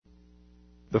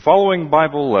The following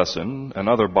Bible lesson and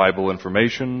other Bible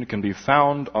information can be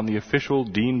found on the official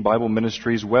Dean Bible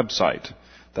Ministries website.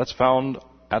 That's found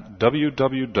at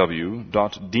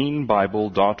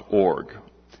www.deanbible.org.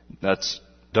 That's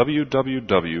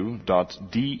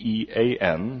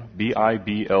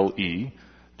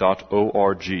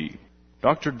www.deanbible.org.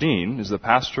 Dr. Dean is the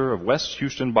pastor of West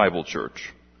Houston Bible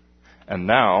Church. And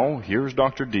now, here's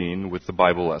Dr. Dean with the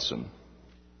Bible lesson.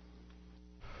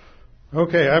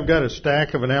 Okay, I've got a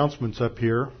stack of announcements up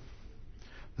here.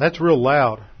 That's real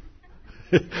loud.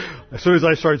 As soon as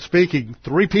I start speaking,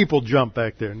 3 people jump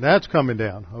back there, and that's coming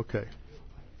down. Okay.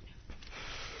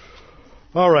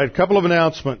 All right, a couple of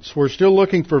announcements. We're still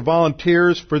looking for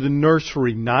volunteers for the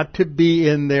nursery, not to be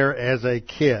in there as a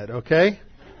kid, okay?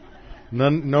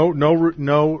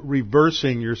 No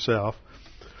reversing yourself.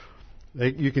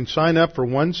 You can sign up for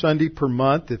one Sunday per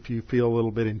month if you feel a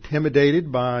little bit intimidated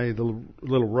by the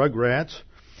little Rugrats.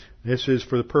 This is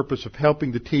for the purpose of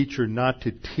helping the teacher not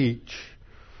to teach.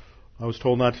 I was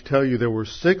told not to tell you there were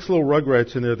 6 little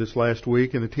Rugrats in there this last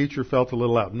week, and the teacher felt a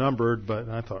little outnumbered, but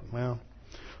I thought, well,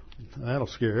 that'll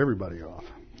scare everybody off.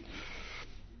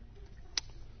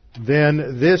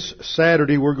 Then this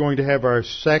Saturday we're going to have our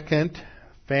second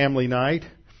family night.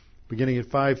 Beginning at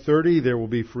 5:30, there will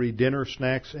be free dinner,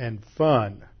 snacks, and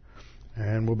fun.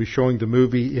 And we'll be showing the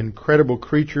movie Incredible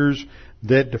Creatures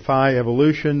That Defy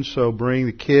Evolution, so bring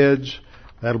the kids.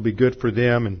 That'll be good for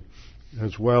them, and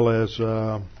as well as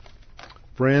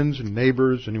friends and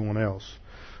neighbors, anyone else.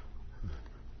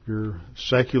 Your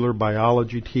secular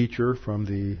biology teacher from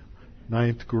the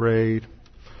 9th grade,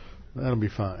 that'll be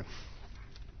fine.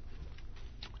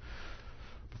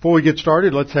 Before we get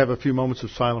started, let's have a few moments of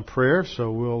silent prayer,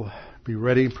 so we'll be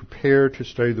ready and prepared to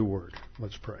study the Word.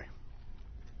 Let's pray.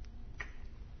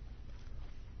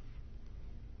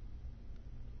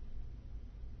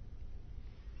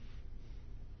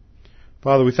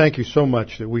 Father, we thank you so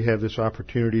much that we have this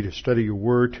opportunity to study your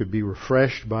Word, to be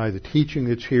refreshed by the teaching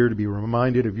that's here, to be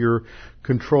reminded of your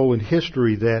control in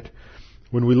history, that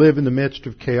when we live in the midst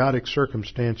of chaotic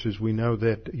circumstances, we know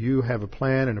that you have a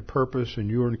plan and a purpose and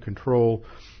you're in control.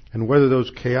 And whether those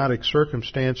chaotic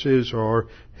circumstances are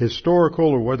historical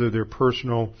or whether they're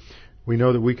personal, we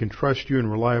know that we can trust you and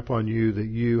rely upon you, that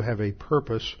you have a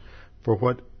purpose for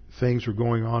what things are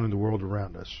going on in the world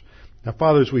around us. Now,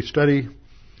 Father, as we study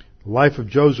the life of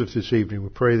Joseph this evening, we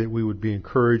pray that we would be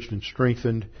encouraged and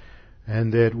strengthened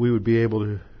and that we would be able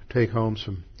to take home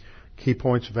some key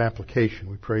points of application.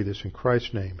 We pray this in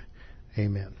Christ's name.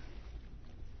 Amen.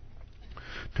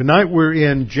 Tonight we're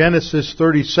in Genesis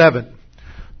 37.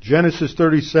 Genesis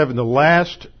 37, the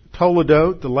last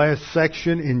Toledot, the last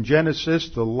section in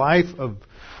Genesis, the life of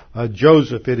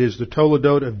Joseph. It is the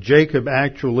Toledot of Jacob,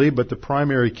 actually, but the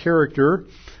primary character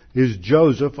is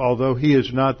Joseph, although he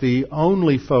is not the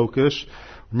only focus.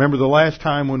 Remember the last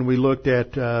time when we looked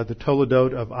at the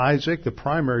Toledot of Isaac, the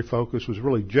primary focus was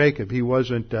really Jacob. He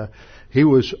was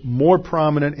more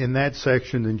prominent in that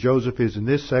section than Joseph is in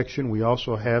this section. We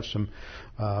also have some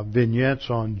vignettes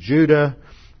on Judah,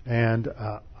 and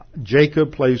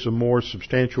Jacob plays a more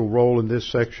substantial role in this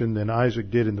section than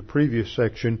Isaac did in the previous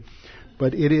section.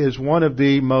 But it is one of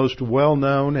the most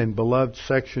well-known and beloved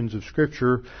sections of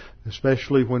Scripture,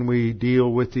 especially when we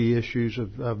deal with the issues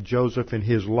of Joseph and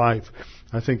his life.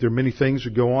 I think there are many things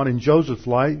that go on in Joseph's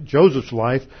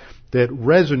life that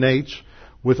resonates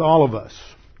with all of us.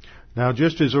 Now,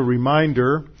 just as a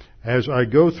reminder, as I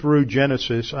go through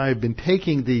Genesis, I have been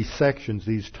taking these sections,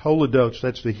 these Toledots,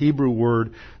 that's the Hebrew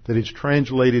word that is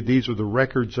translated, these are the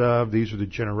records of, these are the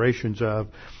generations of,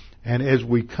 and as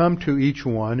we come to each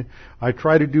one, I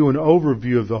try to do an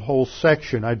overview of the whole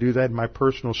section. I do that in my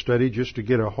personal study just to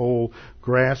get a whole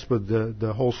grasp of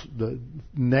the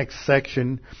next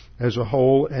section as a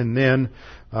whole, and then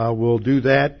we'll do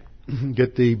that,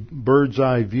 get the bird's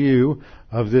eye view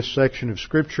of this section of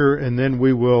Scripture, and then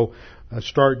we will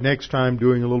start next time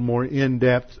doing a little more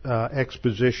in-depth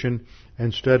exposition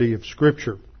and study of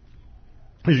Scripture.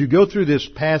 As you go through this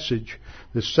passage,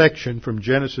 this section from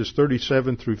Genesis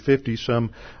 37 through 50, some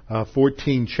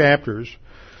 14 chapters,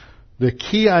 the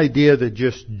key idea that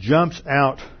just jumps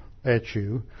out at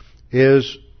you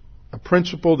is a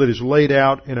principle that is laid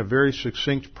out in a very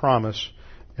succinct promise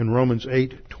in Romans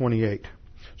 8:28.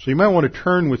 So you might want to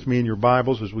turn with me in your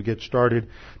Bibles as we get started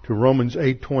to Romans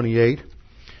 8:28.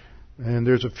 And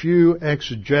there's a few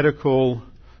exegetical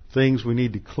things we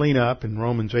need to clean up in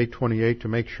Romans 8:28 to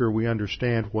make sure we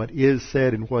understand what is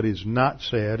said and what is not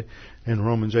said in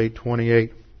Romans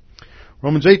 8:28.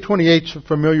 Romans 8:28 is a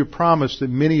familiar promise that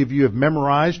many of you have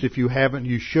memorized. If you haven't,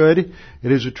 you should.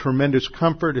 It is a tremendous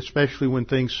comfort, especially when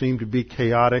things seem to be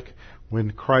chaotic. when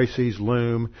crises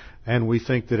loom and we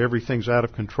think that everything's out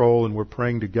of control and we're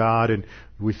praying to God and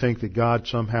we think that God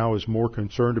somehow is more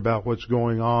concerned about what's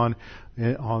going on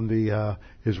the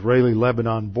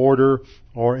Israeli-Lebanon border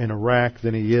or in Iraq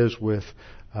than He is with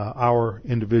our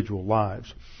individual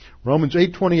lives. Romans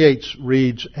 8:28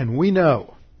 reads, "And we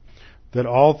know that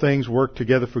all things work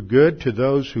together for good to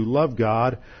those who love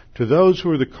God, to those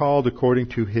who are the called according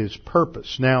to His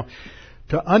purpose." Now,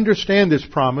 to understand this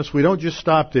promise, we don't just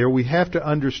stop there. We have to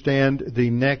understand the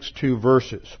next two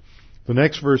verses. The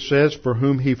next verse says, "For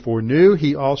whom He foreknew,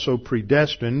 He also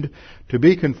predestined to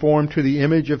be conformed to the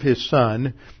image of His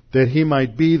Son, that He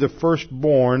might be the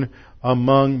firstborn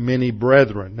among many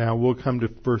brethren." Now, we'll come to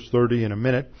verse 30 in a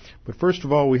minute. But first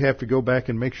of all, we have to go back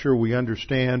and make sure we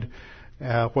understand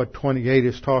what 28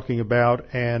 is talking about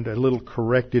and a little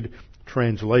corrected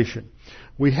translation.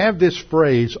 We have this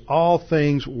phrase, "all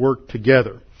things work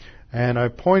together." And I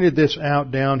pointed this out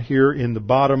down here in the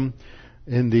bottom.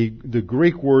 In the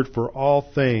Greek word for all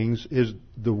things is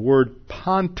the word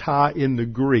panta in the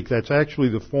Greek. That's actually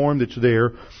the form that's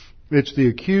there. It's the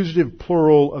accusative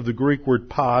plural of the Greek word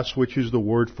pas, which is the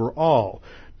word for all.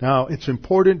 Now, it's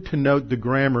important to note the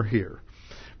grammar here,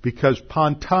 because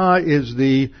panta is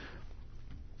the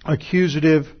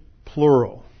accusative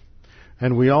plural.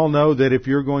 And we all know that if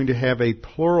you're going to have a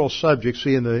plural subject,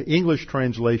 see in the English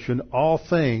translation, all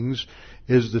things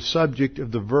is the subject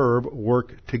of the verb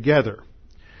work together.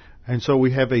 And so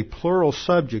we have a plural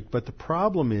subject, but the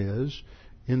problem is,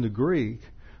 in the Greek,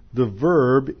 the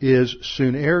verb is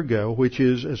sunergo, which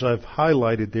is, as I've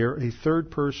highlighted there, a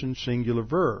third-person singular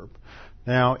verb.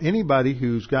 Now, anybody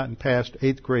who's gotten past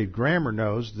 8th grade grammar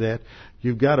knows that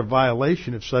you've got a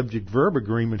violation of subject-verb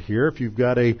agreement here. If you've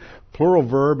got a plural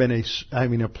verb and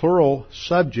a plural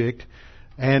subject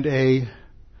and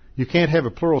you can't have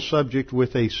a plural subject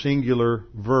with a singular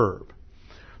verb.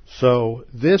 So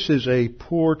this is a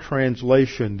poor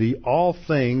translation. The all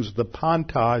things, the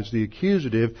panta is the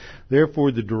accusative,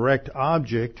 therefore the direct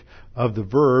object of the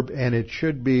verb, and it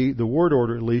should be, the word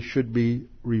order at least, should be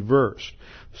reversed.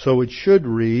 So it should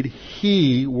read,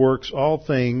 He works all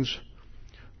things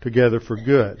together for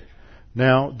good.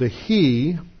 Now, the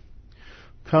He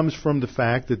comes from the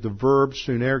fact that the verb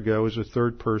sunergo is a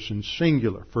third person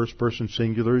singular. First person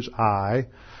singular is I.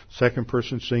 Second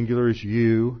person singular is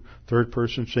you. Third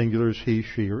person singular is he,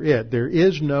 she, or it. There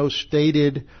is no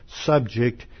stated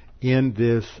subject in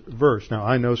this verse. Now,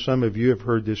 I know some of you have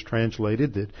heard this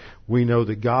translated, that we know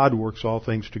that God works all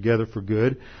things together for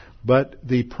good. But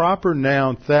the proper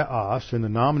noun theos in the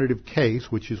nominative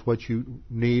case, which is what you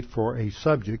need for a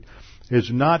subject,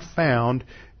 is not found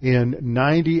in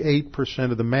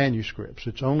 98% of the manuscripts.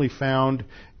 It's only found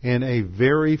in a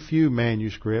very few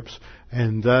manuscripts,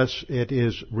 and thus it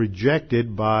is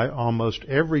rejected by almost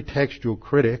every textual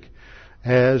critic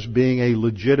as being a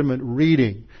legitimate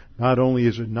reading. Not only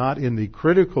is it not in the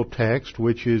critical text,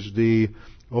 which is the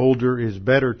older is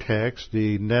better text,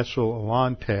 the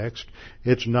Nestle-Aland text,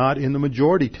 it's not in the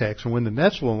majority text. And when the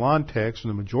Nestle-Aland text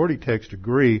and the majority text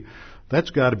agree,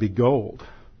 that's got to be gold,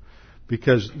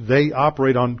 because they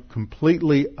operate on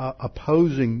completely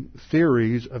opposing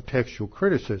theories of textual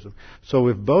criticism. So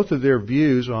if both of their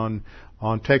views on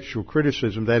textual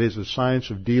criticism, that is the science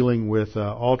of dealing with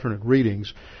alternate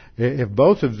readings, if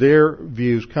both of their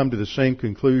views come to the same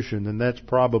conclusion, then that's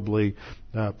probably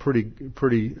a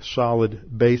pretty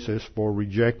solid basis for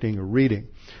rejecting a reading.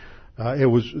 It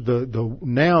was the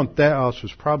noun theos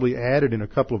was probably added in a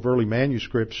couple of early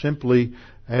manuscripts simply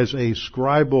as a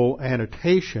scribal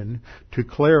annotation to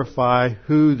clarify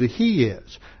who the he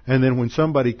is. And then when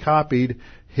somebody copied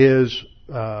his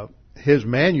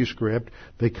manuscript,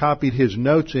 they copied his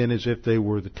notes in as if they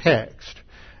were the text.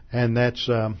 And that's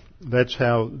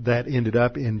how that ended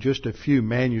up in just a few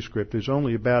manuscripts. There's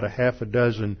only about a half a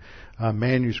dozen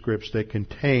manuscripts that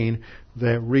contain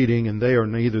that reading, and they are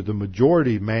neither the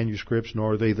majority of manuscripts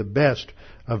nor are they the best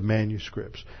of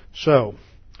manuscripts. So,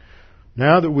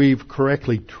 now that we've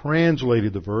correctly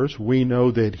translated the verse, we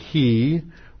know that He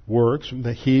works,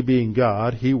 that He being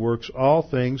God, He works all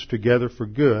things together for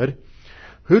good.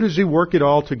 Who does He work it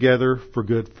all together for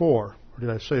good for? Or did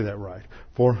I say that right?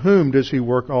 For whom does He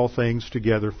work all things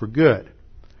together for good?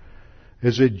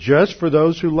 Is it just for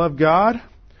those who love God?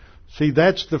 See,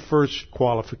 that's the first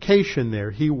qualification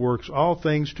there. He works all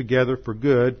things together for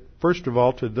good, first of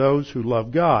all, to those who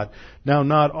love God. Now,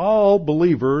 not all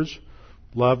believers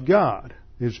love God.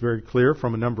 It's very clear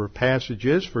from a number of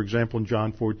passages. For example, in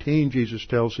John 14, Jesus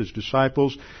tells His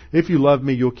disciples, if you love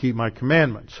me, you'll keep my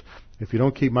commandments. If you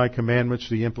don't keep my commandments,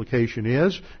 the implication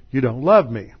is you don't love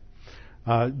me.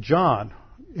 John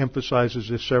emphasizes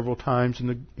this several times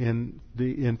in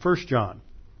 1 John,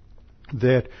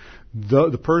 that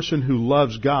the person who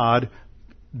loves God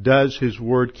does His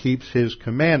Word, keeps His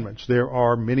commandments. There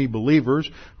are many believers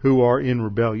who are in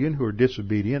rebellion, who are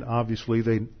disobedient. Obviously,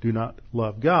 they do not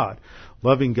love God.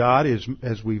 Loving God is,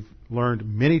 as we've learned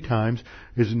many times,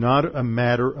 is not a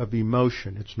matter of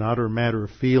emotion. It's not a matter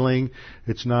of feeling.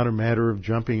 It's not a matter of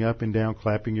jumping up and down,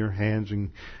 clapping your hands,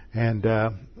 and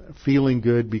feeling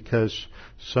good because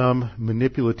some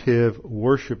manipulative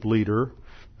worship leader,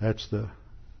 that's the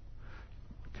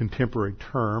contemporary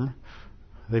term,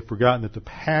 they've forgotten that the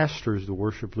pastor is the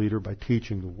worship leader by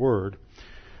teaching the Word.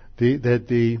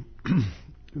 That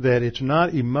it's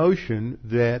not emotion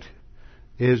that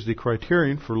is the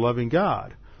criterion for loving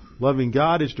God. Loving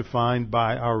God is defined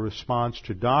by our response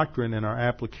to doctrine and our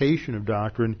application of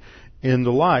doctrine in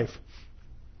the life.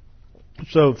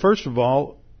 So, first of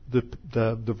all,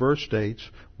 the verse states,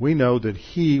 we know that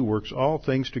He works all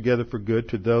things together for good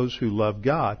to those who love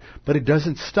God. But it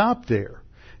doesn't stop there.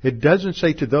 It doesn't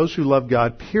say to those who love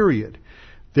God, period.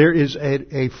 There is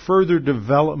a further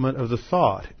development of the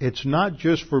thought. It's not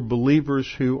just for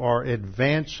believers who are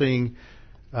advancing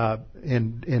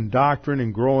in doctrine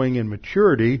and growing in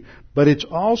maturity, but it's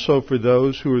also for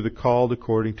those who are the called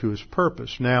according to His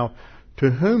purpose. Now, to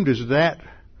whom does that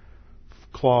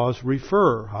clause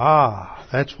refer?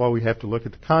 That's why we have to look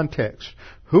at the context.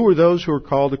 Who are those who are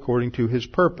called according to His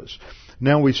purpose?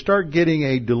 Now we start getting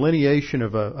a delineation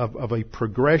of a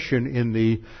progression in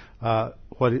the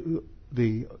what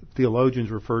the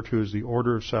theologians refer to as the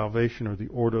order of salvation, or the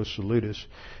Ordo Salutis,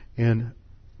 in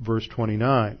verse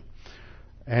 29.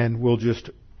 And we'll just,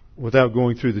 without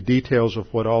going through the details of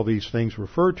what all these things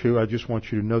refer to, I just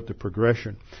want you to note the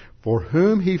progression. For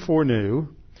whom He foreknew,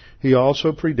 He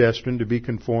also predestined to be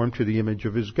conformed to the image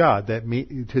of His God, to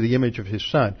the image of His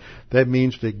Son. That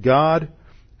means that God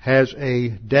has a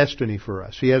destiny for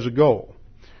us. He has a goal.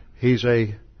 He's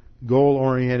a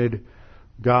goal-oriented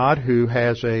God who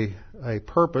has a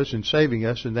purpose in saving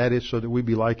us, and that is so that we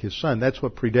be like His Son. That's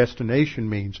what predestination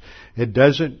means. It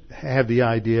doesn't have the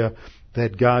idea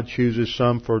that God chooses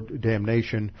some for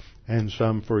damnation and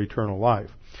some for eternal life.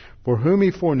 For whom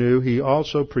He foreknew, He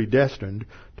also predestined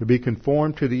to be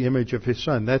conformed to the image of His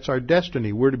Son. That's our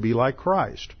destiny. We're to be like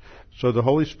Christ. So the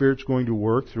Holy Spirit's going to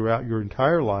work throughout your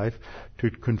entire life to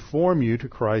conform you to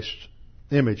Christ's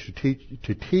image,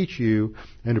 to teach you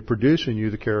and to produce in you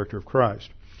the character of Christ.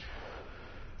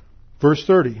 Verse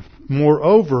 30,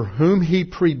 moreover, whom He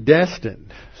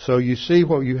predestined. So you see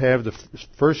what you have. The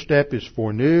first step is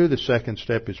foreknew. The second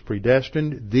step is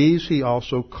predestined. These He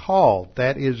also called.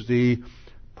 That is the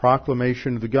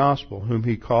proclamation of the gospel. Whom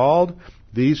He called,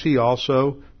 these He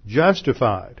also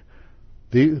justified.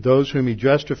 Those whom He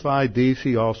justified, these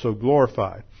He also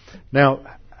glorified. Now,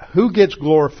 who gets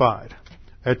glorified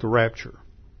at the rapture?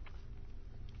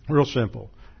 Real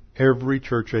simple. Every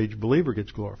church-age believer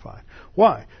gets glorified.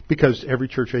 Why? Because every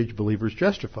church-age believer is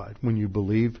justified. When you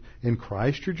believe in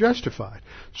Christ, you're justified.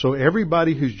 So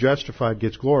everybody who's justified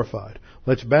gets glorified.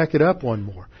 Let's back it up one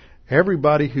more.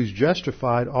 Everybody who's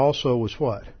justified also was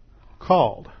what?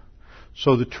 Called.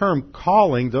 So the term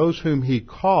calling, those whom He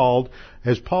called,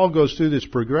 as Paul goes through this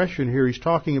progression here, he's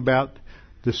talking about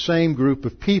the same group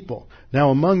of people.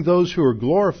 Now, among those who are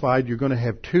glorified, you're going to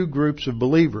have two groups of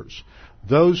believers.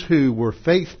 Those who were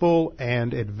faithful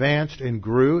and advanced and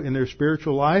grew in their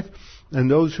spiritual life,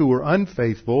 and those who were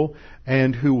unfaithful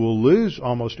and who will lose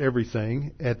almost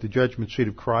everything at the judgment seat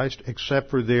of Christ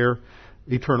except for their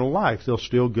eternal life. They'll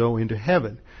still go into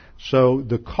heaven. So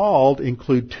the called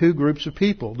include two groups of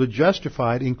people. The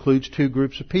justified includes two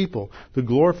groups of people. The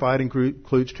glorified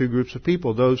includes two groups of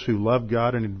people. Those who love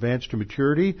God and advance to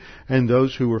maturity, and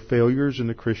those who were failures in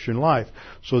the Christian life.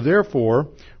 So therefore,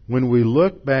 when we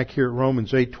look back here at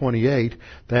Romans 8:28,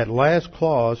 that last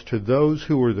clause, to those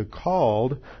who were the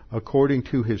called according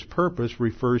to His purpose,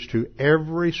 refers to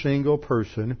every single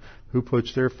person who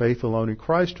puts their faith alone in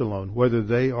Christ alone, whether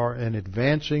they are an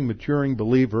advancing, maturing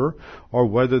believer or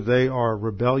whether they are a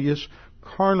rebellious,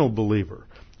 carnal believer.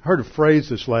 I heard a phrase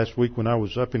this last week when I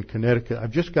was up in Connecticut.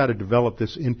 I've just got to develop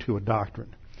this into a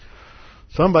doctrine.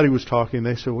 Somebody was talking,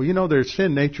 they said, well, their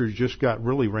sin nature just got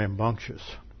really rambunctious.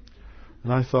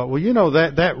 And I thought, well,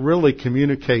 that really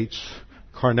communicates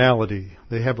carnality.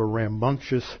 They have a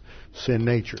rambunctious sin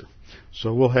nature.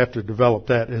 So we'll have to develop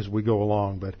that as we go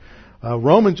along. But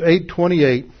Romans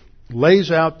 8:28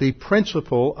 lays out the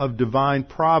principle of divine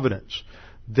providence,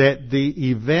 that the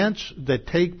events that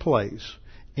take place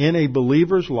in a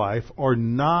believer's life are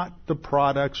not the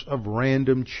products of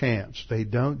random chance. They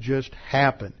don't just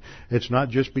happen. It's not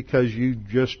just because you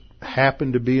just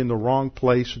happen to be in the wrong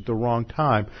place at the wrong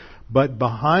time. But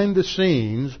behind the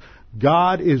scenes,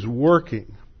 God is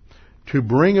working to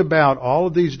bring about all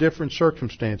of these different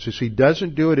circumstances. He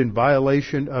doesn't do it in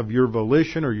violation of your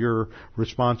volition or your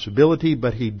responsibility,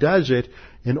 but He does it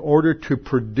in order to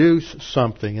produce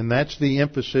something. And that's the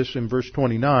emphasis in verse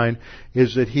 29,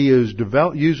 is that He is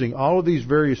using all of these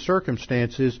various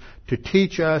circumstances to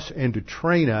teach us and to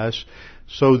train us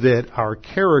so that our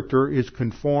character is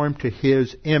conformed to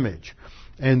His image.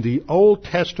 And the Old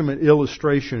Testament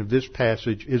illustration of this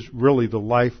passage is really the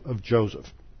life of Joseph.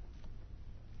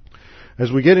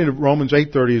 As we get into Romans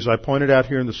 8:30, as I pointed out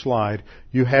here in the slide,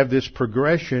 you have this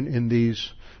progression in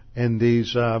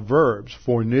these verbs: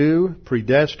 foreknew,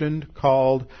 predestined,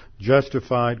 called,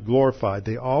 justified, glorified.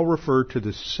 They all refer to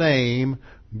the same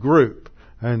group,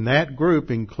 and that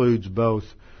group includes both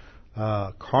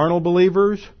carnal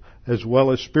believers as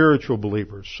well as spiritual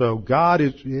believers. So God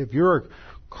is, if you're a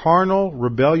carnal,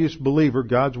 rebellious believer,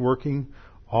 God's working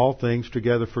all things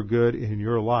together for good in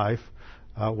your life.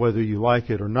 Whether you like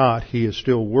it or not, He is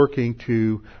still working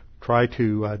to try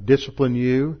to discipline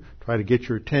you, try to get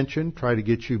your attention, try to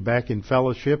get you back in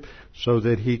fellowship so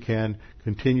that He can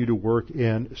continue to work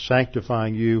in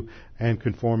sanctifying you and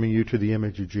conforming you to the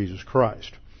image of Jesus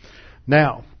Christ.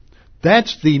 Now,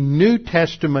 that's the New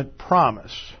Testament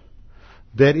promise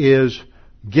that is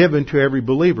given to every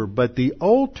believer. But the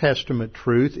Old Testament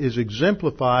truth is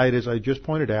exemplified, as I just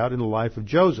pointed out, in the life of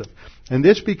Joseph. And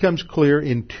this becomes clear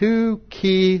in two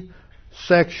key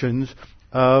sections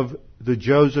of the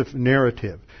Joseph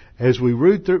narrative. As we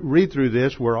read through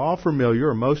this, we're all familiar,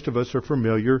 or most of us are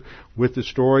familiar, with the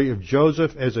story of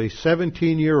Joseph as a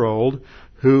 17-year-old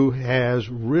who has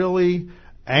really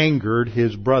angered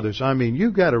his brothers. I mean,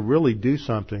 you've got to really do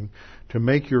something to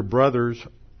make your brothers,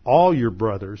 all your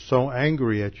brothers, so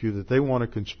angry at you that they want to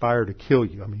conspire to kill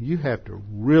you. I mean, you have to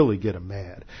really get them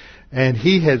mad. And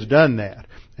he has done that.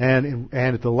 And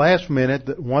at the last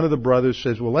minute, one of the brothers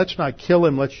says, well, let's not kill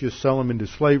him, let's just sell him into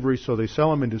slavery. So they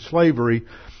sell him into slavery.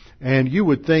 And you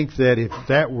would think that if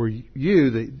that were you,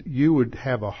 that you would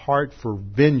have a heart for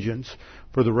vengeance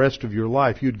for the rest of your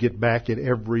life. You'd get back at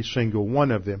every single one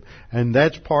of them. And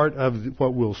that's part of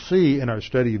what we'll see in our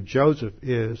study of Joseph,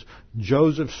 is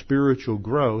Joseph's spiritual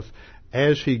growth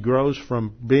as he grows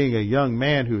from being a young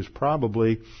man who's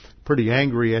probably pretty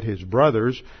angry at his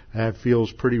brothers,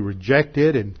 feels pretty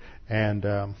rejected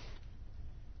and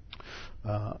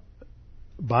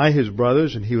by his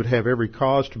brothers, and he would have every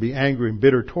cause to be angry and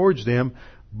bitter towards them.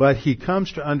 But he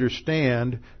comes to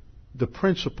understand the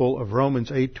principle of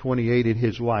Romans 8:28 in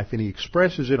his life, and he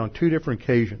expresses it on two different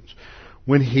occasions.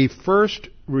 When he first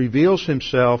reveals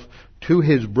himself to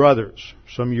his brothers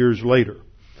some years later,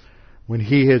 when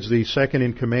he is the second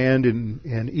in command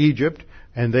in Egypt,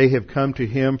 and they have come to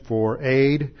him for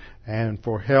aid and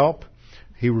for help,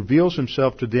 he reveals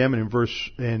himself to them, and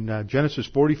in Genesis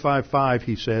 45:5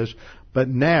 he says, "But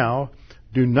now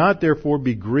do not therefore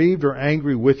be grieved or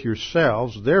angry with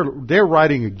yourselves." They're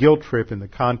writing a guilt trip in the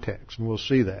context, and we'll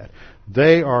see that.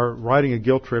 They are writing a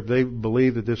guilt trip. They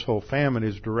believe that this whole famine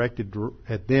is directed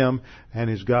at them and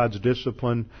is God's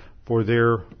discipline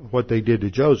for what they did to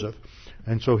Joseph.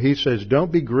 And so he says,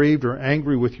 don't be grieved or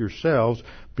angry with yourselves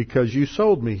because you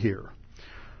sold me here.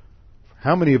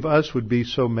 How many of us would be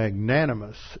so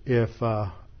magnanimous if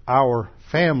our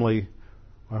family,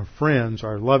 our friends,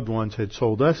 our loved ones had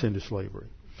sold us into slavery?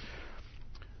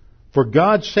 For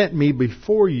God sent me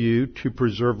before you to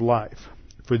preserve life.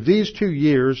 For these 2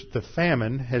 years the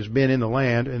famine has been in the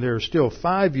land, and there are still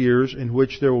 5 years in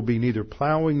which there will be neither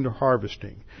plowing nor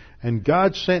harvesting. And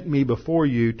God sent me before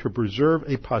you to preserve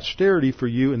a posterity for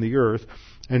you in the earth,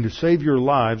 and to save your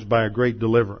lives by a great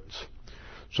deliverance.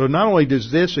 So not only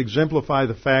does this exemplify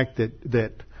the fact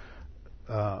that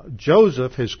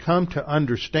Joseph has come to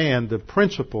understand the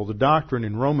principle, the doctrine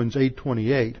in Romans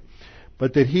 8:28,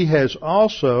 but that he has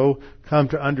also come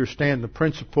to understand the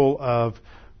principle of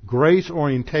grace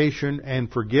orientation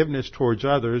and forgiveness towards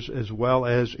others, as well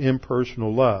as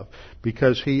impersonal love,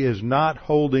 because he is not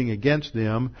holding against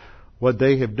them what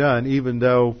they have done, even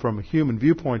though from a human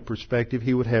viewpoint perspective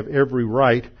he would have every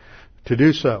right to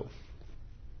do so.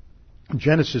 In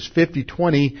Genesis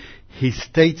 50:20, he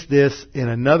states this in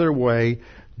another way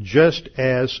just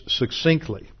as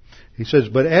succinctly. He says,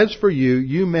 "But as for you,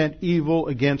 you meant evil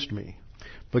against me,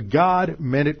 but God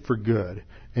meant it for good,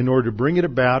 in order to bring it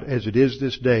about as it is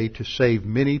this day, to save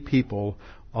many people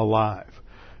alive."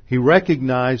 He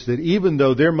recognized that even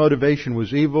though their motivation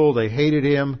was evil, they hated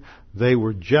him, They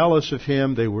were jealous of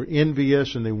him, they were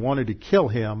envious, and they wanted to kill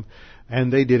him,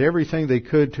 and they did everything they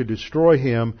could to destroy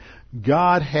him.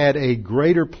 God had a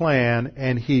greater plan,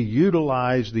 and He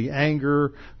utilized the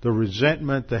anger, the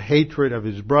resentment, the hatred of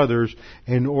his brothers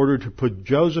in order to put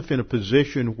Joseph in a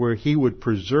position where he would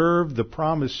preserve the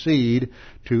promised seed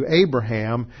to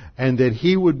Abraham, and that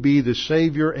he would be the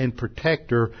savior and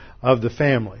protector of the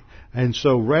family. And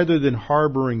so rather than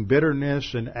harboring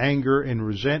bitterness and anger and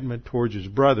resentment towards his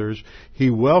brothers, he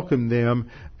welcomed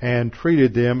them and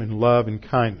treated them in love and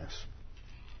kindness.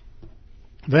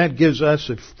 That gives us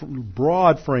a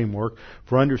broad framework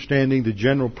for understanding the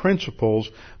general principles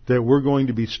that we're going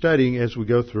to be studying as we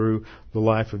go through the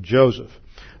life of Joseph.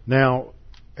 Now,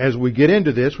 as we get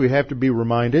into this, we have to be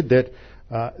reminded that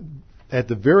at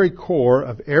the very core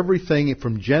of everything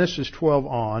from Genesis 12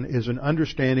 on is an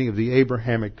understanding of the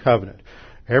Abrahamic covenant.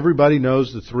 Everybody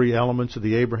knows the three elements of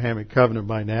the Abrahamic covenant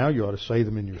by now. You ought to say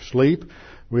them in your sleep.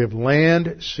 We have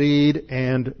land, seed,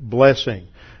 and blessing.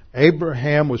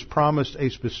 Abraham was promised a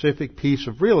specific piece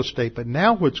of real estate, but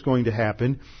now what's going to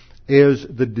happen is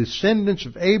the descendants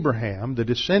of Abraham,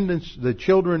 the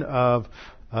children of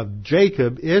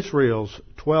Jacob, Israel's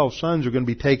 12 sons, are going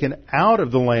to be taken out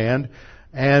of the land,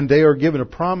 and they are given a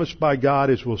promise by God,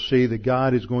 as we'll see, that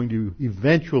God is going to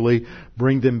eventually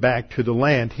bring them back to the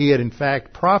land. He had in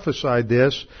fact prophesied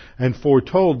this and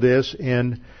foretold this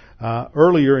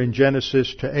earlier in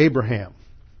Genesis to Abraham.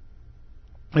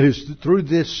 It is through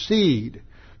this seed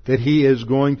that He is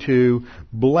going to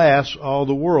bless all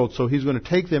the world. So He's going to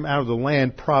take them out of the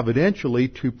land providentially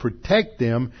to protect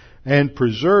them and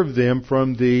preserve them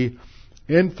from the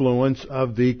influence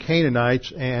of the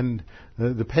Canaanites and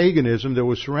the paganism that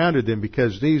was surrounded them,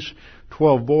 because these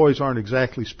 12 boys aren't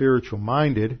exactly spiritual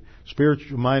minded,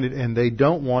 and they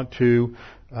want to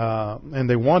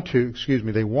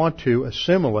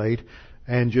assimilate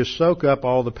and just soak up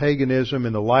all the paganism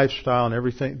and the lifestyle and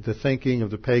everything, the thinking of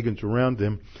the pagans around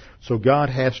them. So God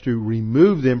has to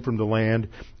remove them from the land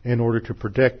in order to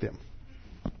protect them.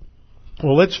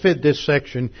 Well, let's fit this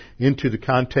section into the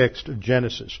context of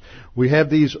Genesis. We have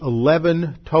these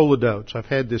 11 toledotes. I've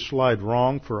had this slide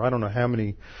wrong for I don't know how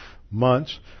many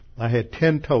months. I had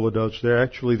 10 toledotes there.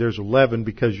 Actually, there's 11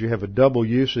 because you have a double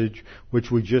usage, which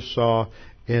we just saw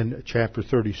in chapter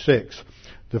 36.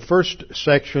 The first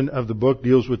section of the book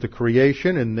deals with the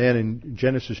creation, and then in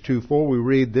Genesis 2:4 we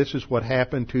read, this is what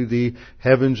happened to the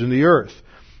heavens and the earth.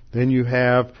 Then you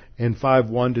have in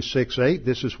 5:1 to 6:8,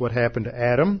 this is what happened to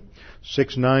Adam.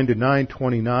 6:9 to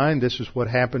 9:29, this is what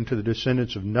happened to the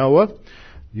descendants of Noah.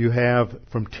 You have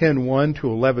from 10:1 to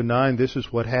 11:9, this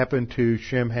is what happened to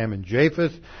Shem, Ham, and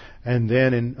Japheth. And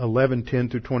then in 11:10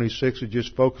 through 26, it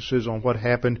just focuses on what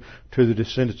happened to the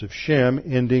descendants of Shem,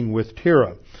 ending with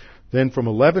Terah. Then from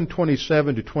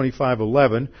 11:27 to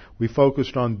 25:11, we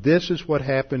focused on this is what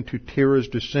happened to Terah's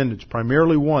descendants,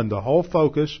 primarily one. The whole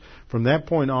focus from that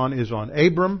point on is on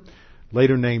Abram,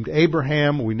 later named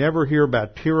Abraham. We never hear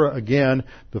about Terah again.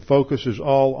 The focus is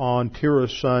all on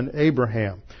Terah's son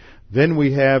Abraham. Then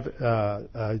we have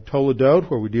Toledot,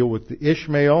 where we deal with the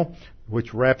Ishmael,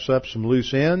 which wraps up some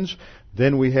loose ends.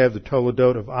 Then we have the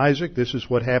Toledot of Isaac. This is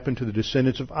what happened to the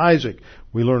descendants of Isaac.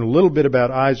 We learn a little bit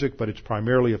about Isaac, but it's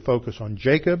primarily a focus on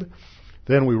Jacob.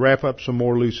 Then we wrap up some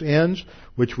more loose ends,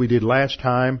 which we did last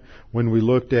time when we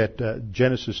looked at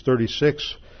Genesis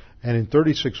 36. And in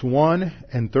 36:1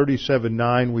 and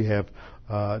 37:9, we have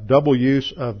double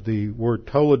use of the word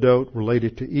Toledot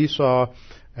related to Esau.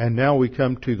 And now we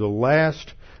come to the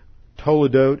last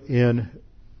Toledot in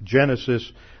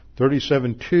Genesis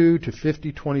 37:2 to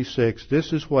 50:26.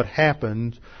 This is what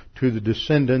happened to the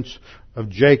descendants of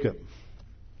Jacob.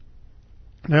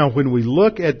 Now, when we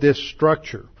look at this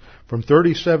structure from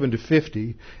 37 to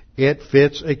 50, it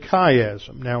fits a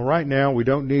chiasm. Now, right now, we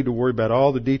don't need to worry about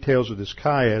all the details of this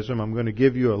chiasm. I'm going to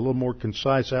give you a little more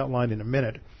concise outline in a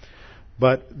minute.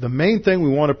 But the main thing we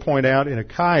want to point out in a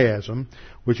chiasm,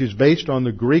 which is based on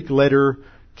the Greek letter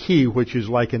chi, which is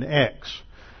like an X.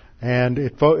 And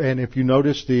if you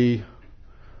notice the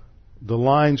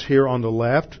lines here on the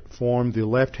left form the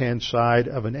left-hand side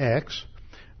of an X,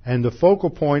 and the focal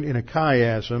point in a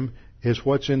chiasm is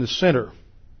what's in the center.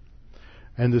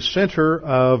 And the center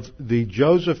of the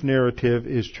Joseph narrative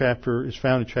is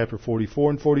found in chapter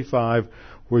 44 and 45,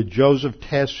 where Joseph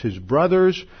tests his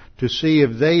brothers to see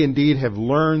if they indeed have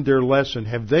learned their lesson.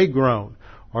 Have they grown?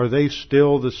 Are they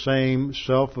still the same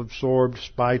self-absorbed,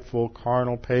 spiteful,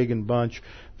 carnal, pagan bunch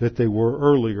that they were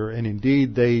earlier? And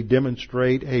indeed, they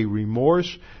demonstrate a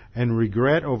remorse and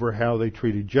regret over how they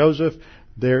treated Joseph.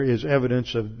 There is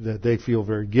evidence that they feel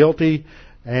very guilty.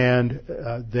 and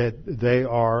that they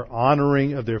are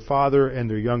honoring of their father and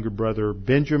their younger brother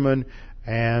Benjamin,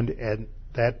 and at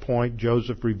that point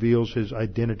Joseph reveals his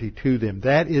identity to them.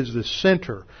 That is the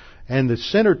center. And the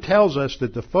center tells us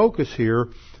that the focus here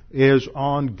is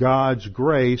on God's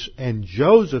grace and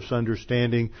Joseph's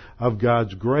understanding of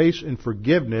God's grace and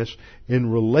forgiveness in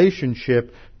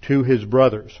relationship to his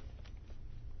brothers.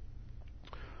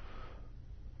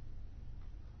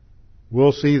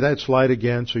 We'll see that slide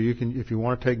again, so you can, if you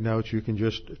want to take notes, you can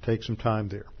just take some time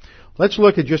there. Let's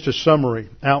look at just a summary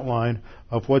outline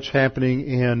of what's happening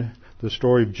in the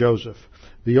story of Joseph.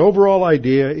 The overall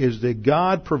idea is that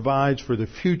God provides for the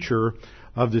future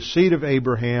of the seed of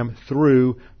Abraham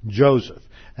through Joseph.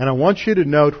 And I want you to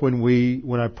note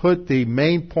when I put the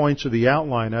main points of the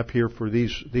outline up here for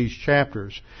these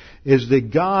chapters, is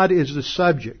that God is the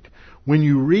subject. When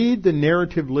you read the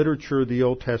narrative literature of the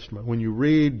Old Testament, when you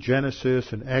read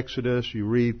Genesis and Exodus, you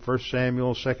read 1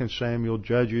 Samuel, 2 Samuel,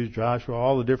 Judges, Joshua,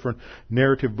 all the different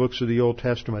narrative books of the Old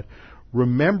Testament,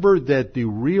 remember that the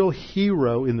real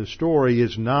hero in the story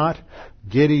is not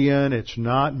Gideon, it's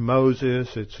not Moses,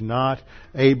 it's not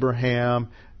Abraham.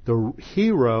 The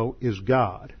hero is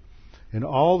God. In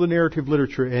all the narrative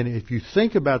literature, and if you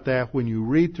think about that when you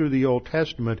read through the Old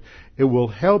Testament, it will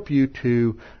help you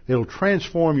it'll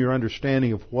transform your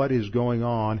understanding of what is going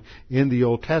on in the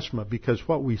Old Testament. Because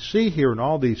what we see here in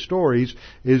all these stories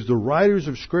is the writers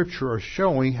of Scripture are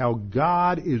showing how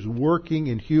God is working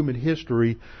in human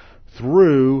history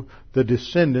through the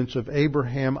descendants of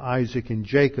Abraham, Isaac, and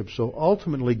Jacob. So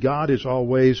ultimately, God is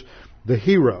always the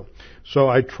hero. So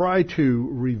I try to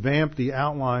revamp the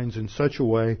outlines in such a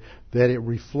way that it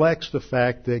reflects the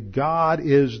fact that God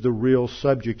is the real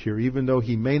subject here. Even though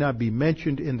He may not be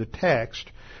mentioned in the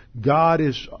text, God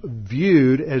is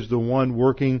viewed as the one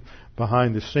working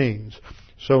behind the scenes.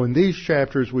 So in these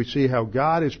chapters we see how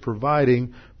God is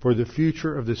providing for the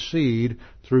future of the seed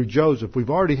through Joseph. We've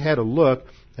already had a look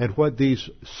at what these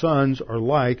sons are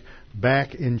like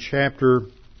back in chapter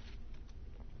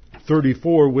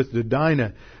 34 with the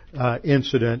Dinah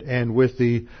incident and with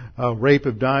the rape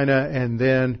of Dinah, and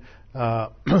then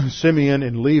Simeon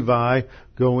and Levi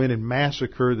go in and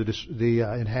massacre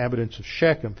the inhabitants of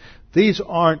Shechem. These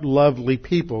aren't lovely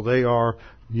people. They are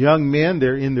young men.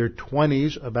 They're in their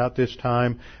 20s about this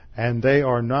time, and they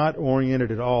are not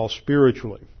oriented at all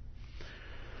spiritually.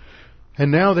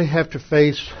 And now they have to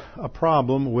face a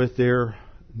problem with their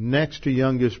next to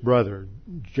youngest brother.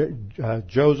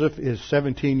 Joseph is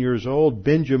 17 years old.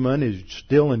 Benjamin is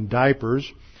still in diapers.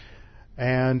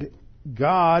 And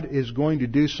God is going to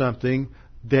do something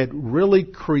that really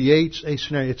creates a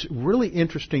scenario. It's really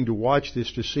interesting to watch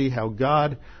this to see how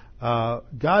God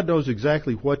knows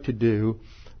exactly what to do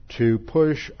to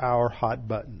push our hot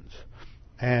buttons,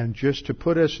 and just to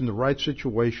put us in the right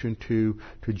situation to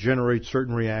generate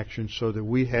certain reactions so that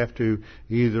we have to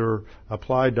either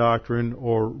apply doctrine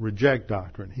or reject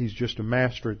doctrine. He's just a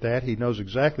master at that. He knows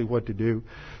exactly what to do.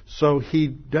 So he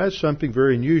does something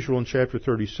very unusual in chapter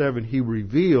 37. He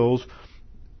reveals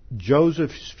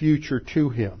Joseph's future to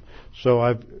him. So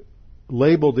I've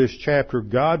labeled this chapter,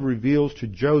 God reveals to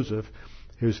Joseph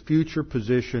his future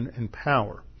position and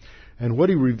power. And what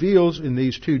he reveals in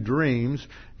these two dreams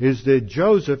is that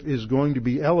Joseph is going to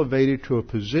be elevated to a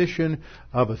position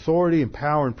of authority and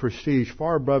power and prestige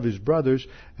far above his brothers,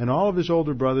 and all of his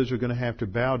older brothers are going to have to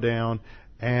bow down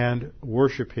and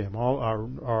worship him,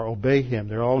 or obey him.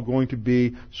 They're all going to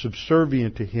be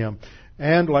subservient to him.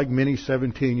 And like many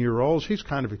 17-year-olds, he's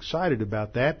kind of excited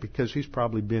about that because he's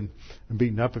probably been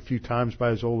beaten up a few times by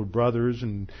his older brothers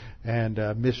and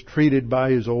mistreated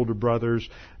by his older brothers.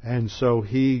 And so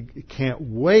he can't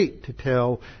wait to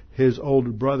tell his older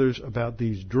brothers about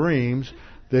these dreams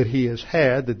that he has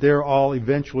had, that they're all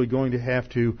eventually going to have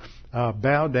to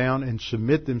bow down and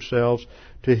submit themselves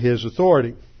to his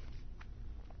authority.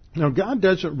 Now, God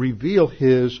doesn't reveal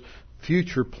His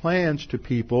future plans to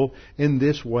people in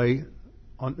this way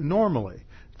normally.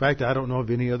 In fact, I don't know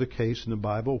of any other case in the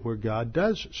Bible where God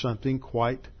does something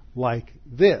quite like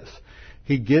this.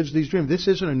 He gives these dreams. This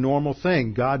isn't a normal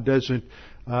thing. God doesn't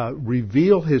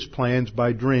reveal His plans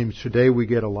by dreams. Today we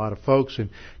get a lot of folks in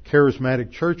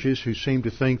charismatic churches who seem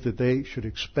to think that they should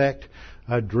expect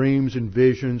dreams and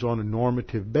visions on a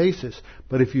normative basis.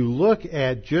 But if you look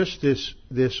at just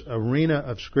this arena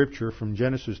of Scripture from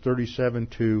Genesis 37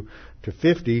 to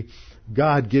 50,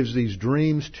 God gives these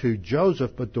dreams to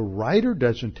Joseph, but the writer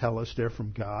doesn't tell us they're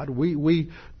from God.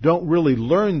 We don't really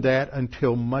learn that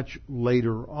until much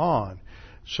later on.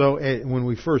 So when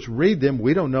we first read them,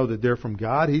 we don't know that they're from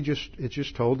God. It's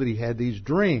just told that he had these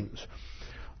dreams.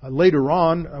 Later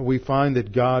on, we find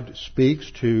that God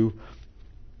speaks to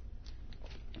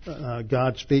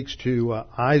God speaks to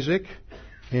Isaac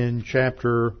in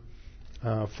chapter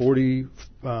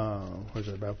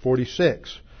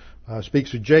 46.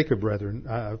 Speaks to Jacob,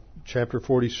 rather, chapter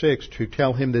 46, to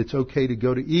tell him that it's okay to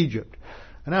go to Egypt.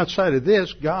 And outside of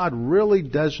this, God really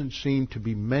doesn't seem to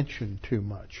be mentioned too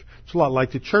much. It's a lot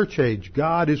like the church age.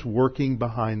 God is working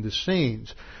behind the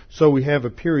scenes. So we have a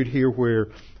period here where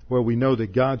we know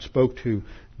that God spoke to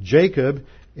Jacob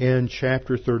in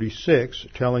chapter 36,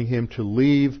 telling him to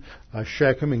leave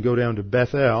Shechem and go down to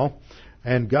Bethel.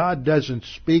 And God doesn't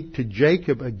speak to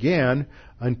Jacob again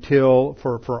until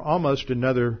for almost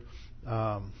another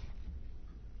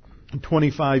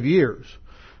 25 years.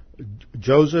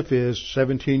 Joseph is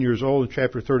 17 years old in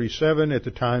chapter 37. At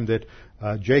the time that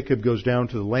Jacob goes down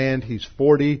to the land, he's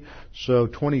 40. So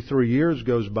 23 years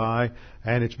goes by,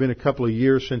 and it's been a couple of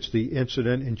years since the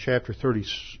incident in chapter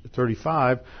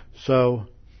 35. So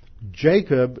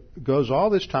Jacob goes all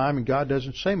this time, and God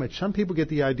doesn't say much. Some people get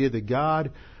the idea that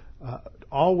God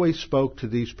always spoke to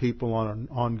these people on an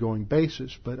ongoing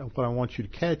basis. But what I want you to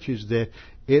catch is that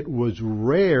it was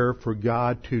rare for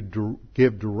God to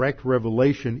give direct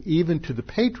revelation even to the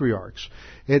patriarchs.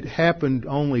 It happened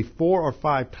only 4 or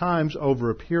 5 times over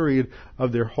a period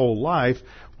of their whole life,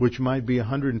 which might be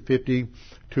 150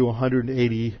 to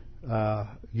 180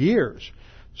 years.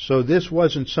 So this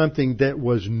wasn't something that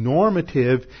was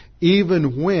normative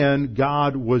even when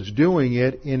God was doing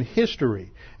it in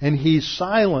history. And He's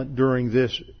silent during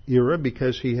this era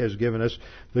because He has given us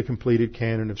the completed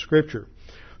canon of Scripture.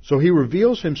 So He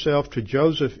reveals Himself to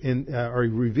Joseph He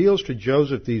reveals to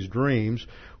Joseph these dreams,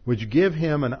 which give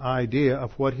him an idea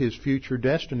of what his future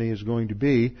destiny is going to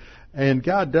be. And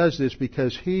God does this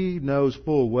because He knows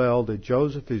full well that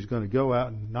Joseph is going to go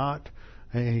out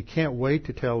and he can't wait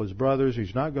to tell his brothers.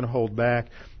 He's not going to hold back,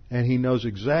 and he knows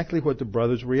exactly what the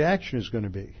brothers' reaction is going to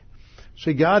be.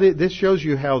 See, this shows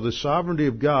you how the sovereignty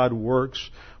of God works,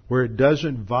 where it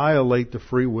doesn't violate the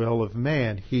free will of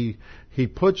man. He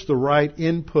puts the right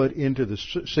input into the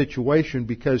situation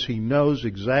because He knows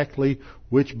exactly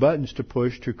which buttons to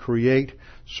push to create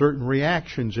certain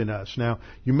reactions in us. Now,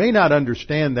 you may not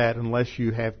understand that unless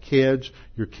you have kids.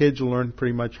 Your kids will learn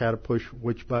pretty much how to push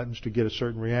which buttons to get a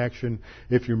certain reaction.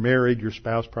 If you're married, your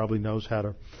spouse probably knows how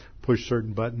to push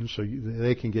certain buttons so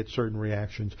they can get certain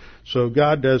reactions. So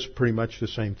God does pretty much the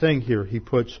same thing here. He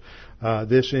puts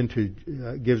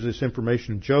gives this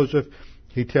information to Joseph.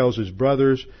 He tells his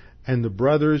brothers, and the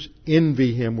brothers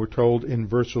envy him, we're told in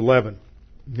verse 11.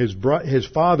 His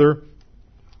father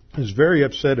is very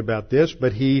upset about this,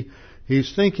 but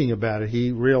he's thinking about it.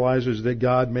 He realizes that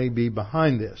God may be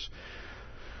behind this.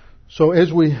 So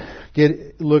as we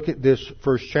look at this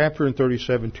first chapter in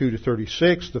 37:2 to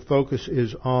 36, the focus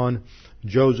is on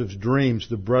Joseph's dreams.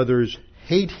 The brothers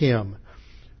hate him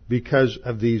because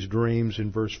of these dreams in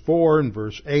verse 4 and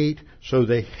verse 8. So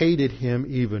they hated him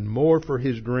even more for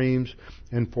his dreams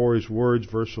and for his words.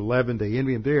 Verse 11, they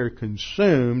envy him. They are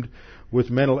consumed with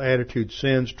mental attitude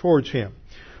sins towards him.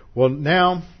 Well,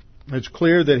 now it's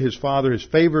clear that his father has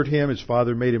favored him. His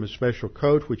father made him a special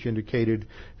coat, which indicated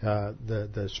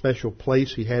the special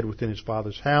place he had within his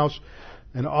father's house.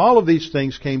 And all of these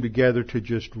things came together to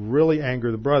just really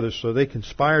anger the brothers. So they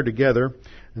conspire together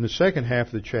in the second half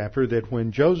of the chapter that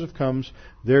when Joseph comes,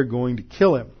 they're going to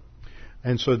kill him.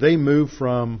 And so they move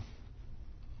from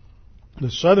the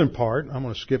southern part. I'm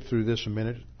going to skip through this a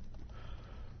minute.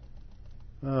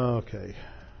 Okay.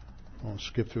 I'll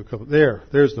skip through a couple.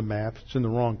 There's the map. It's in the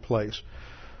wrong place.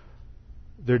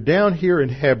 They're down here in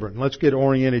Hebron. Let's get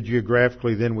oriented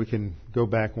geographically, then we can go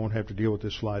back. Won't have to deal with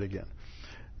this slide again.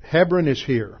 Hebron is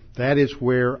here. That is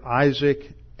where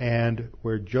Isaac and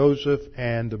where Joseph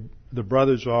and the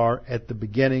brothers are at the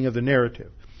beginning of the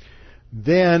narrative.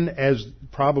 Then, as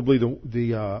probably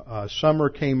the summer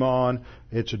came on,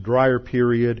 it's a drier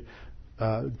period,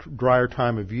 drier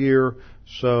time of year,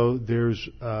 so there's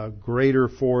greater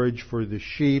forage for the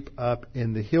sheep up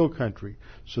in the hill country.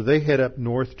 So they head up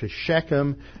north to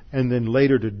Shechem and then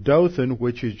later to Dothan,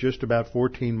 which is just about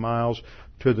 14 miles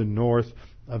to the north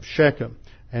of Shechem.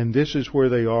 And this is where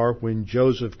they are when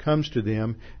Joseph comes to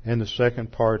them in the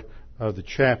second part of the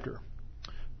chapter.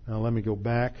 Now let me go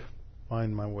back,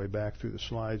 find my way back through the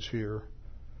slides here.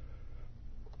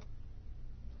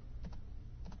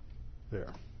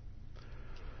 There.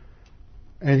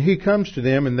 And he comes to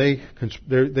them, and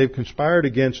they've conspired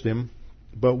against him,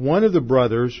 but one of the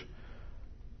brothers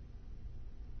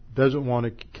doesn't want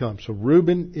to kill him. So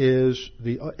Reuben is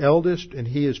the eldest, and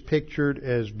he is pictured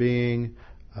as being